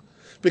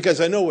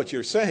 Because I know what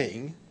you're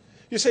saying.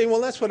 You're saying,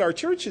 well, that's what our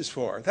church is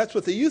for. That's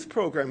what the youth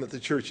program at the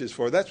church is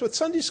for. That's what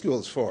Sunday school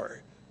is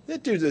for.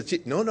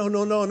 No, no,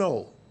 no, no,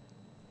 no.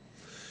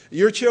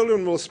 Your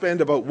children will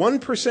spend about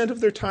 1% of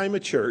their time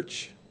at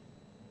church,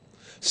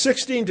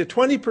 16 to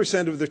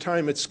 20% of their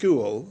time at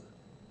school,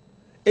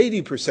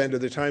 80%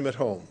 of their time at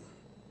home.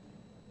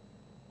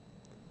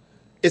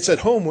 It's at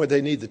home where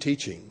they need the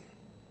teaching.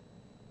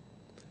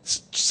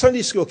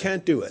 Sunday school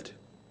can't do it.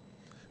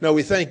 Now,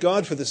 we thank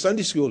God for the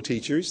Sunday school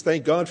teachers.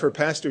 Thank God for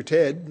Pastor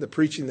Ted, the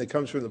preaching that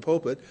comes from the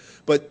pulpit.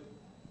 But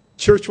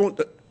church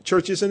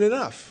isn't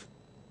enough.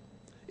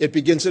 It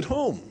begins at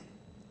home.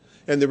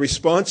 And the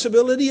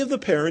responsibility of the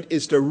parent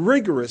is to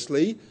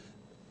rigorously,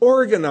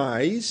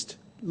 organized,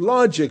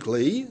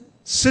 logically,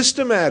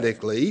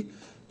 systematically,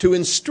 to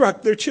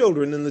instruct their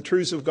children in the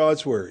truths of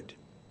God's Word,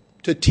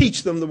 to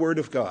teach them the Word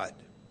of God.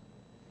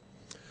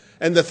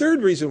 And the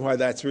third reason why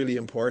that's really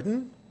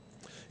important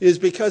is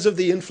because of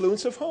the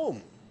influence of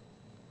home.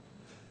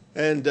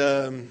 And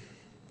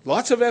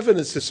lots of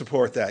evidence to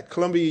support that.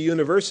 Columbia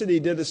University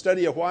did a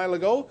study a while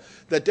ago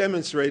that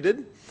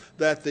demonstrated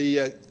that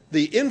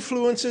the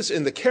influences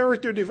in the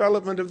character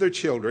development of their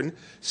children,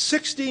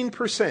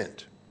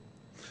 16%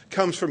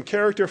 comes from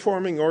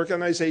character-forming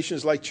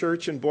organizations like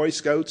church and Boy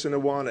Scouts and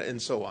Awana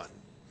and so on.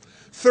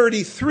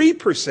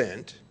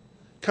 33%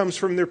 comes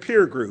from their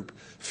peer group.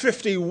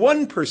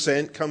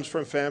 51% comes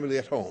from family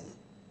at home.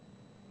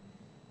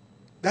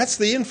 That's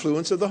the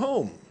influence of the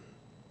home.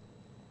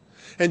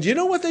 And do you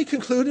know what they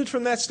concluded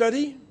from that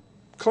study?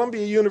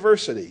 Columbia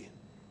University,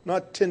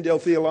 not Tyndale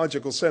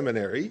Theological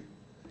Seminary.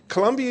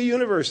 Columbia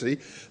University,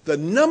 the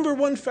number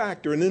one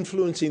factor in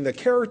influencing the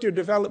character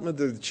development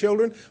of the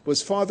children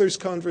was father's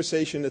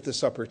conversation at the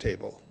supper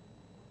table.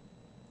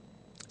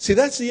 See,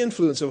 that's the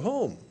influence of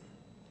home.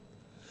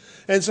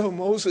 And so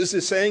Moses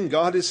is saying,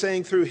 God is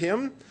saying through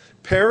him,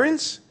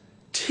 parents,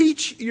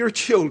 teach your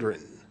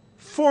children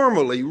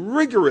formally,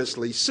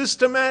 rigorously,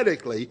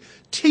 systematically,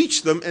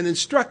 teach them and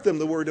instruct them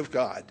the Word of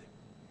God.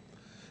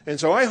 And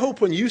so I hope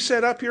when you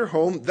set up your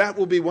home, that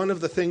will be one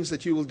of the things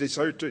that you will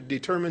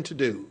determine to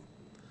do.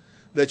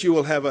 That you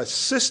will have a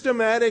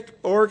systematic,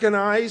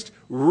 organized,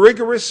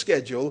 rigorous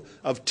schedule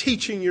of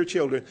teaching your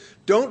children.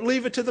 Don't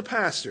leave it to the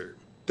pastor.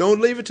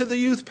 Don't leave it to the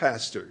youth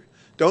pastor.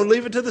 Don't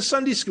leave it to the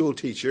Sunday school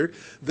teacher.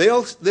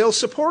 They'll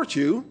support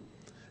you,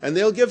 and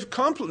they'll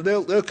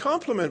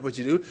compliment what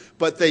you do,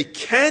 but they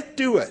can't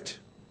do it.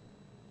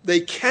 They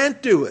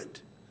can't do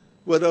it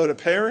without a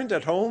parent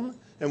at home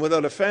and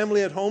without a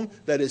family at home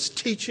that is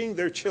teaching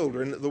their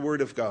children the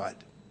Word of God.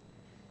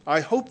 I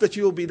hope that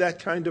you'll be that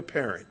kind of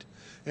parent.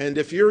 And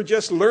if you're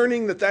just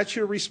learning that that's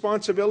your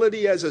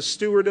responsibility as a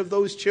steward of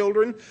those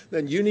children,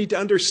 then you need to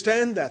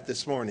understand that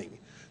this morning,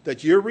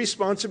 that your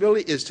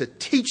responsibility is to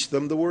teach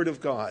them the Word of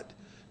God,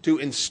 to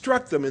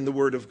instruct them in the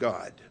Word of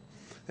God.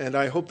 And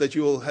I hope that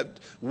you will have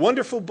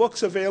wonderful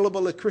books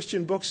available at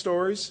Christian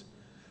bookstores,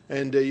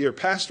 and your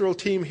pastoral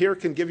team here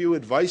can give you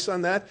advice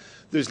on that.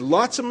 There's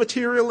lots of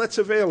material that's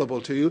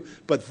available to you,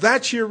 but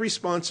that's your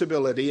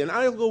responsibility. And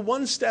I'll go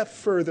one step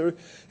further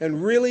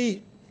and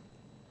really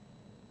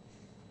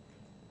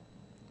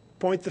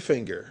point the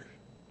finger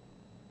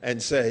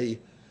and say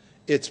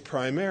it's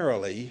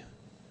primarily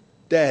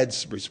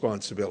dad's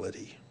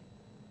responsibility,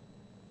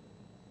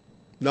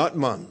 not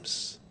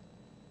mom's.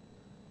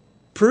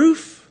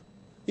 Proof?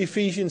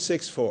 Ephesians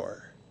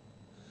 6:4.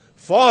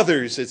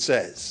 Fathers, it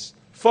says,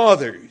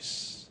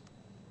 fathers,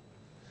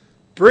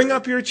 bring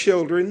up your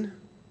children,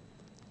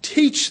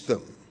 teach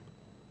them.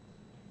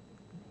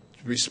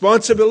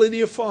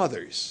 Responsibility of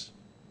fathers.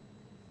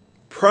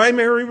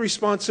 Primary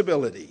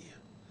responsibility.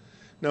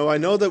 Now, I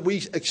know that we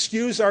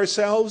excuse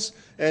ourselves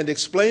and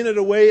explain it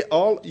away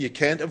you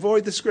can't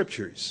avoid the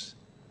Scriptures.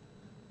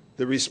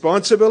 The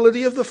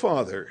responsibility of the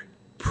father,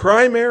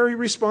 primary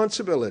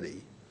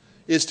responsibility,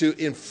 is to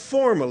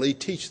informally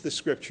teach the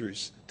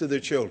Scriptures to their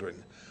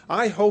children.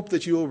 I hope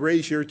that you will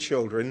raise your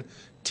children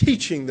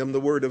teaching them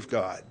the Word of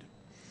God.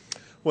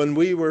 When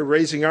we were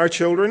raising our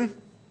children,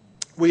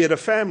 we had a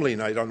family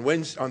night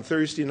on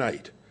Thursday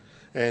night.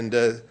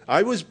 And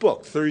I was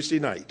booked Thursday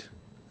night.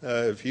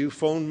 If you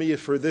phoned me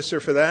for this or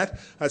for that,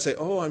 I'd say,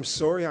 oh, I'm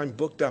sorry, I'm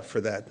booked up for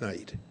that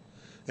night.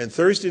 And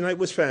Thursday night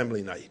was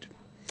family night.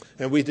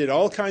 And we did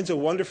all kinds of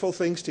wonderful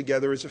things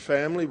together as a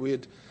family.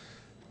 We'd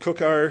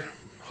cook our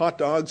hot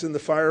dogs in the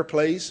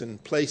fireplace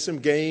and play some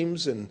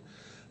games and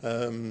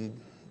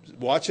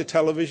watch a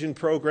television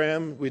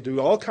program. We'd do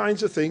all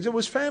kinds of things. It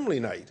was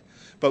family night.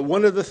 But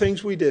one of the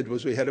things we did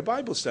was we had a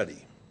Bible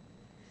study.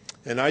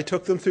 And I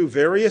took them through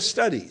various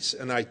studies,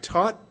 and I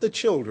taught the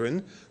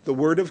children the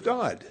Word of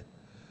God.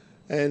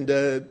 And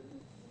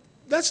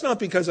that's not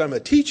because I'm a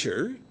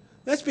teacher.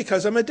 That's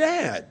because I'm a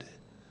dad.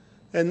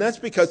 And that's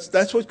because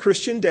that's what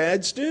Christian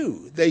dads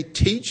do. They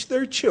teach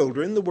their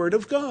children the Word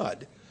of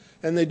God.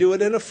 And they do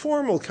it in a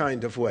formal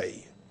kind of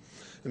way.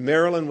 And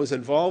Marilyn was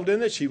involved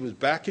in it. She was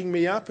backing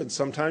me up, and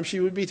sometimes she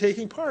would be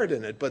taking part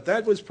in it. But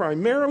that was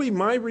primarily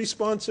my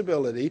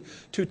responsibility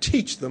to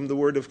teach them the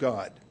Word of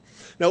God.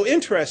 Now,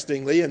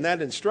 interestingly, in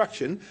that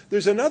instruction,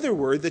 there's another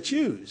word that's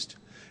used.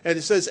 And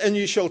it says, and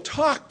you shall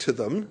talk to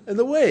them in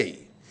the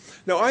way.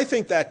 Now, I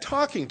think that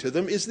talking to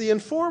them is the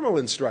informal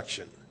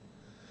instruction.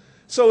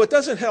 So it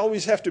doesn't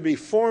always have to be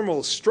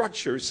formal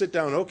structure. Sit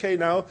down, okay,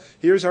 now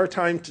here's our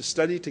time to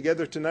study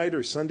together tonight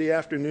or Sunday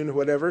afternoon or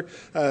whatever.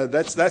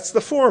 That's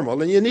the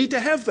formal, and you need to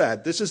have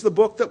that. This is the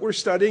book that we're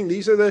studying.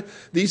 These are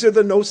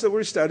the notes that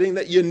we're studying.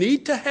 That you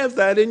need to have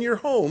that in your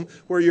home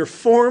where you're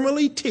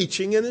formally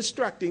teaching and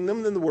instructing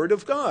them in the Word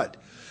of God.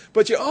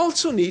 But you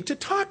also need to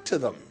talk to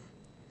them,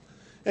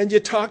 and you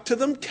talk to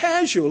them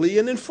casually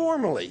and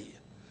informally.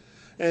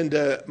 And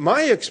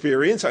my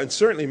experience, and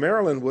certainly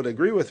Marilyn would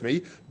agree with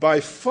me,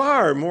 by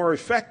far more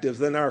effective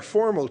than our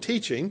formal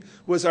teaching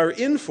was our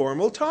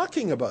informal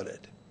talking about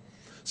it.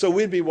 So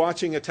we'd be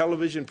watching a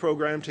television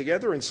program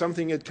together and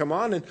something had come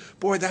on, and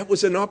boy, that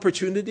was an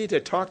opportunity to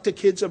talk to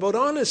kids about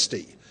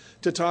honesty,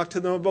 to talk to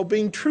them about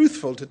being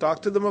truthful, to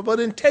talk to them about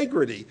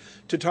integrity,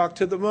 to talk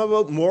to them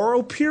about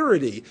moral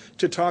purity,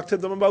 to talk to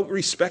them about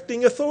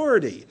respecting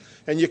authority.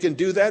 And you can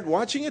do that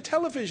watching a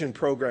television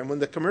program. When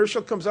the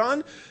commercial comes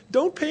on,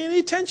 don't pay any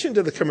attention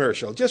to the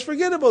commercial. Just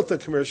forget about the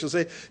commercial.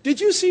 Say,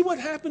 did you see what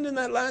happened in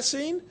that last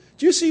scene?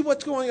 Do you see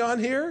what's going on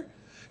here?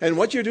 And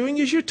what you're doing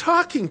is you're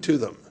talking to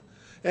them.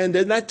 And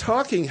then that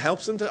talking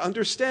helps them to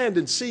understand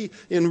and see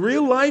in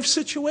real life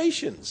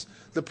situations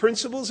the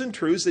principles and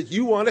truths that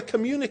you want to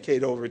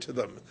communicate over to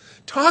them.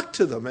 Talk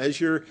to them as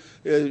you're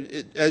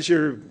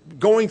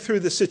going through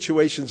the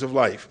situations of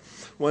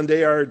life. One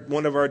day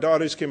one of our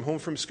daughters came home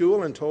from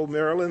school and told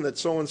Marilyn that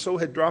so-and-so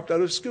had dropped out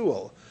of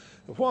school.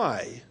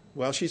 Why?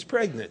 Well, she's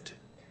pregnant.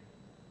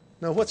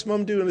 Now, what's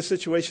Mom do in a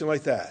situation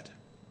like that?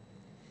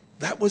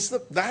 That was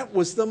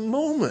the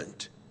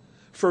moment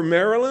for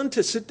Marilyn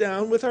to sit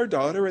down with our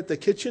daughter at the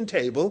kitchen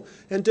table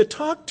and to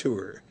talk to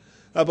her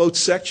about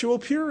sexual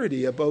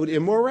purity, about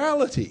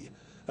immorality,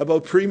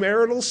 about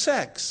premarital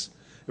sex,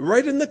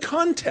 right in the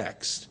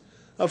context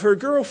of her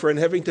girlfriend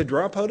having to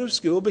drop out of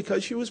school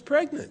because she was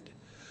pregnant.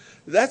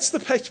 That's the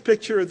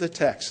picture of the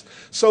text.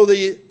 So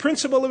the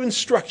principle of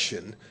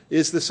instruction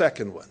is the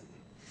second one.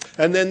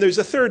 And then there's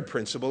a third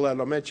principle that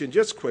I'll mention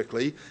just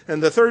quickly,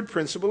 and the third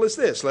principle is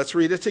this. Let's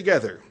read it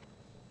together.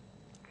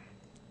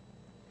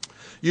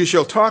 You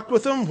shall talk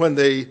with them when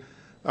they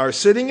are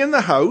sitting in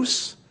the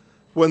house,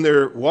 when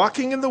they're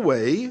walking in the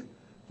way,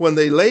 when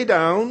they lay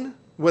down,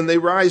 when they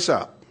rise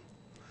up.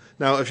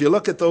 Now, if you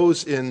look at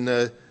those in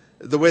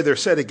the way they're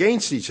set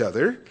against each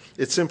other,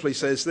 it simply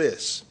says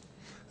this.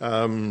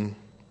 When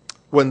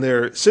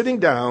they're sitting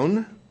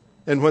down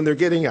and when they're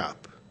getting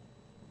up.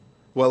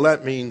 Well,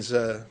 that means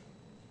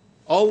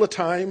all the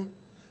time,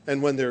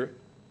 and when they're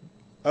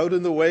out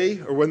in the way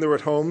or when they're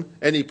at home,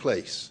 any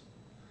place.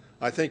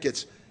 I think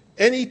it's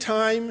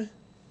anytime,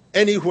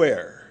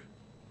 anywhere.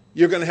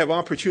 You're going to have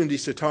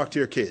opportunities to talk to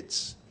your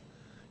kids.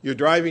 You're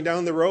driving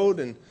down the road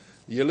and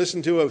you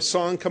listen to a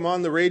song come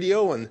on the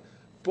radio, and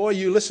boy,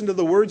 you listen to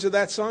the words of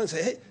that song and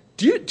say, hey,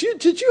 did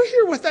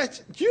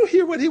you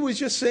hear what he was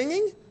just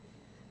singing?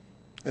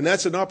 And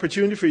that's an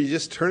opportunity for you to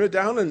just turn it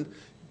down and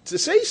to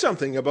say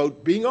something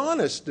about being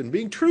honest and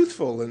being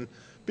truthful and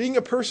being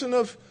a person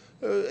of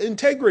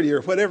integrity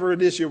or whatever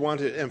it is you want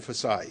to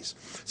emphasize.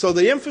 So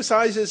the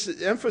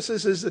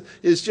emphasis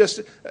is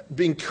just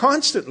being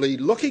constantly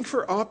looking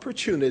for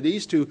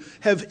opportunities to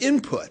have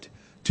input,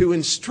 to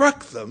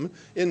instruct them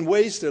in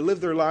ways to live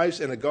their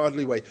lives in a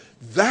godly way.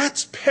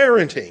 That's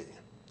parenting.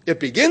 It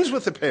begins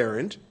with the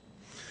parent,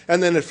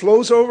 and then it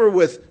flows over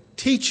with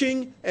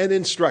teaching and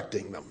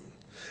instructing them.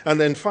 And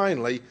then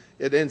finally,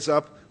 it ends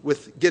up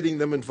with getting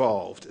them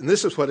involved. And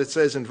this is what it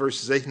says in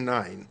verses 8 and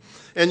 9.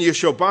 And you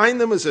shall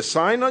bind them as a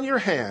sign on your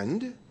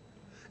hand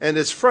and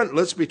as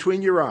frontlets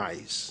between your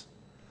eyes.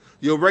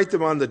 You'll write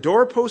them on the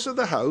doorposts of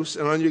the house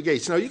and on your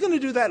gates. Now, are you going to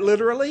do that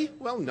literally?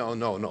 Well,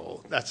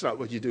 no. That's not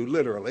what you do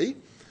literally.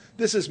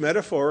 This is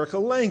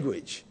metaphorical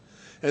language.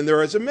 And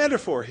there is a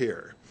metaphor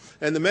here.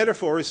 And the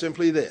metaphor is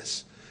simply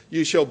this.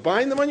 You shall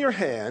bind them on your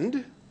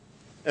hand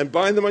and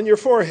bind them on your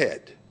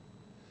forehead.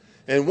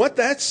 And what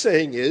that's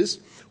saying is,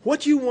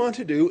 what you want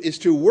to do is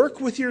to work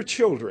with your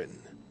children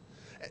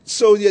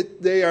so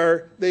that they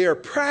are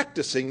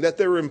practicing, that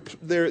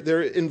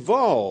they're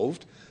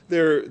involved,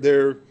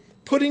 they're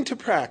putting to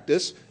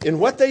practice in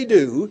what they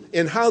do,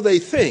 in how they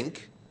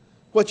think,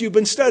 what you've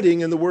been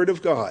studying in the Word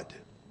of God.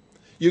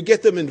 You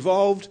get them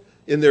involved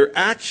in their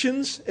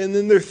actions and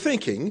in their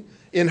thinking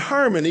in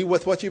harmony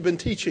with what you've been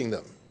teaching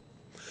them.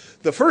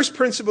 The first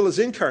principle is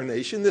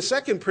incarnation. The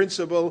second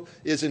principle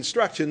is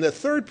instruction. The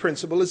third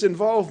principle is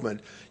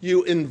involvement.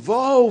 You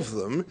involve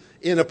them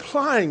in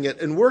applying it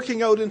and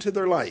working out into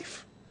their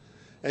life.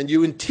 And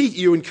you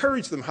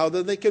encourage them how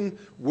that they can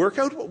work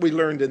out what we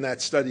learned in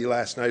that study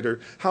last night,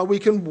 or how we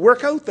can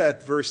work out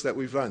that verse that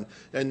we've done.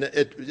 And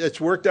it's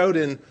worked out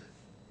in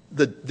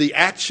the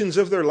actions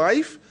of their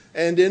life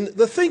and in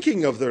the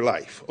thinking of their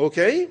life.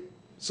 Okay?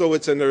 So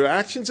it's in their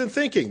actions and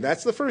thinking.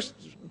 That's the first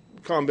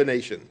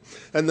combination.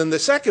 And then the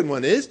second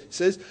one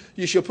says,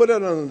 you shall put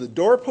it on the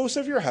doorpost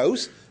of your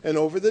house and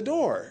over the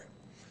door.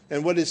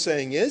 And what it's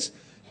saying is,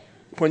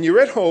 when you're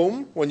at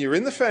home, when you're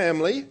in the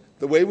family,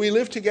 the way we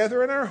live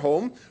together in our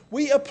home,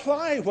 we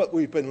apply what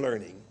we've been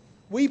learning.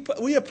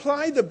 We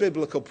apply the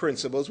biblical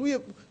principles.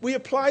 We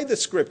apply the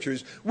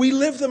scriptures. We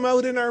live them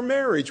out in our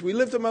marriage. We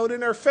live them out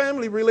in our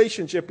family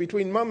relationship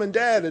between mom and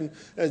dad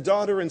and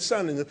daughter and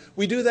son. And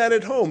we do that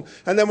at home.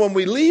 And then when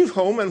we leave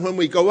home and when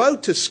we go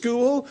out to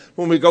school,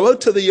 when we go out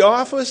to the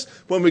office,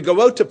 when we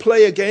go out to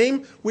play a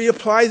game, we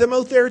apply them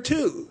out there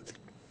too.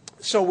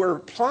 So we're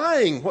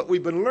applying what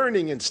we've been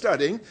learning and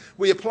studying.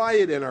 We apply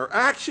it in our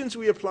actions.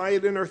 We apply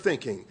it in our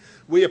thinking.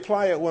 We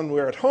apply it when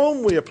we're at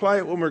home. We apply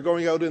it when we're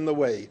going out in the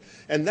way.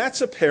 And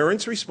that's a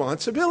parent's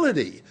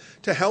responsibility,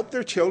 to help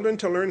their children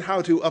to learn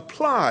how to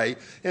apply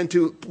and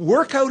to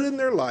work out in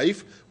their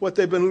life what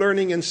they've been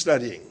learning and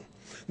studying.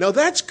 Now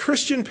that's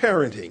Christian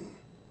parenting.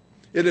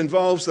 It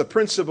involves the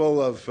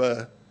principle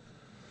of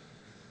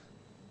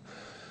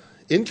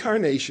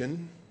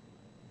incarnation,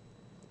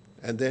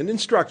 and then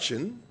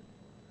instruction,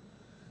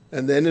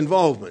 and then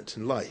involvement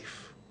in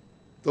life.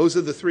 Those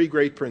are the three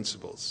great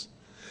principles.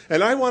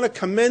 And I want to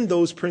commend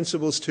those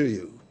principles to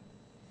you.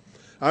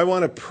 I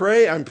want to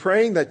pray. I'm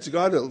praying that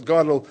God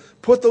will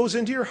put those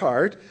into your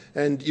heart,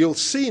 and you'll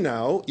see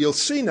now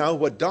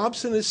what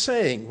Dobson is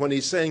saying when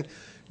he's saying,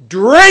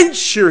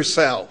 drench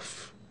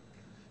yourself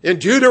in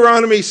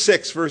Deuteronomy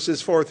 6,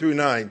 verses 4 through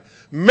 9.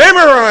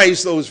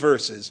 Memorize those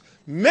verses.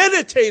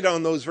 Meditate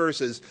on those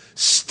verses.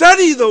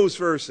 Study those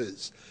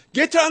verses.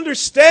 Get to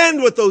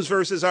understand what those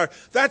verses are.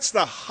 That's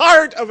the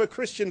heart of a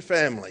Christian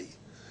family.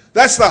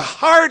 That's the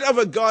heart of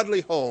a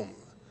godly home.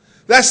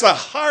 That's the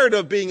heart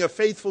of being a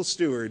faithful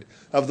steward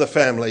of the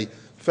family.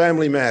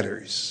 Family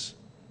matters.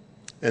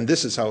 And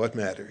this is how it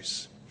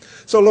matters.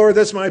 So, Lord,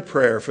 that's my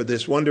prayer for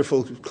this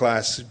wonderful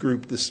class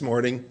group this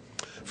morning.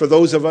 For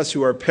those of us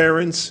who are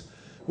parents,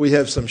 we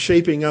have some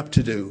shaping up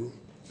to do.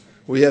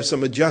 We have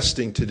some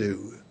adjusting to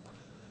do.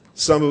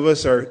 Some of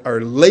us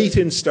are late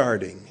in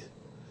starting.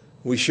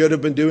 We should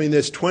have been doing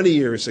this 20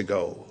 years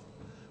ago,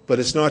 but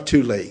it's not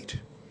too late.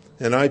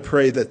 And I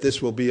pray that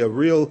this will be a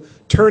real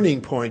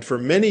turning point for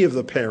many of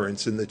the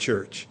parents in the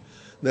church,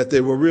 that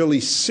they will really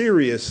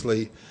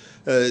seriously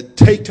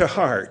take to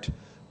heart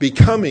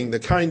becoming the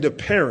kind of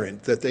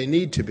parent that they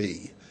need to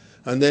be,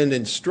 and then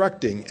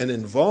instructing and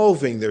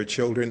involving their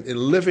children in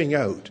living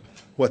out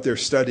what they're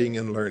studying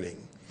and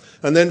learning.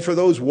 And then for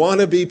those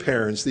wannabe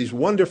parents, these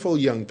wonderful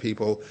young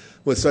people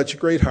with such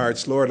great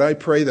hearts, Lord, I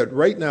pray that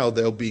right now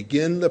they'll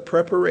begin the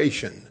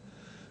preparation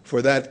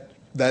for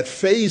that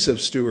phase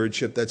of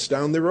stewardship that's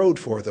down the road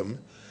for them,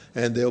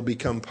 and they'll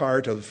become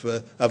part of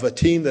a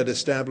team that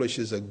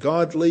establishes a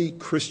godly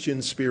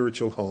Christian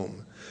spiritual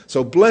home.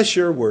 So bless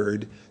your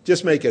word.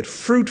 Just make it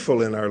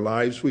fruitful in our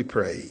lives, we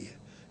pray.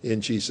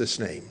 In Jesus'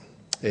 name,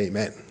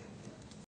 amen.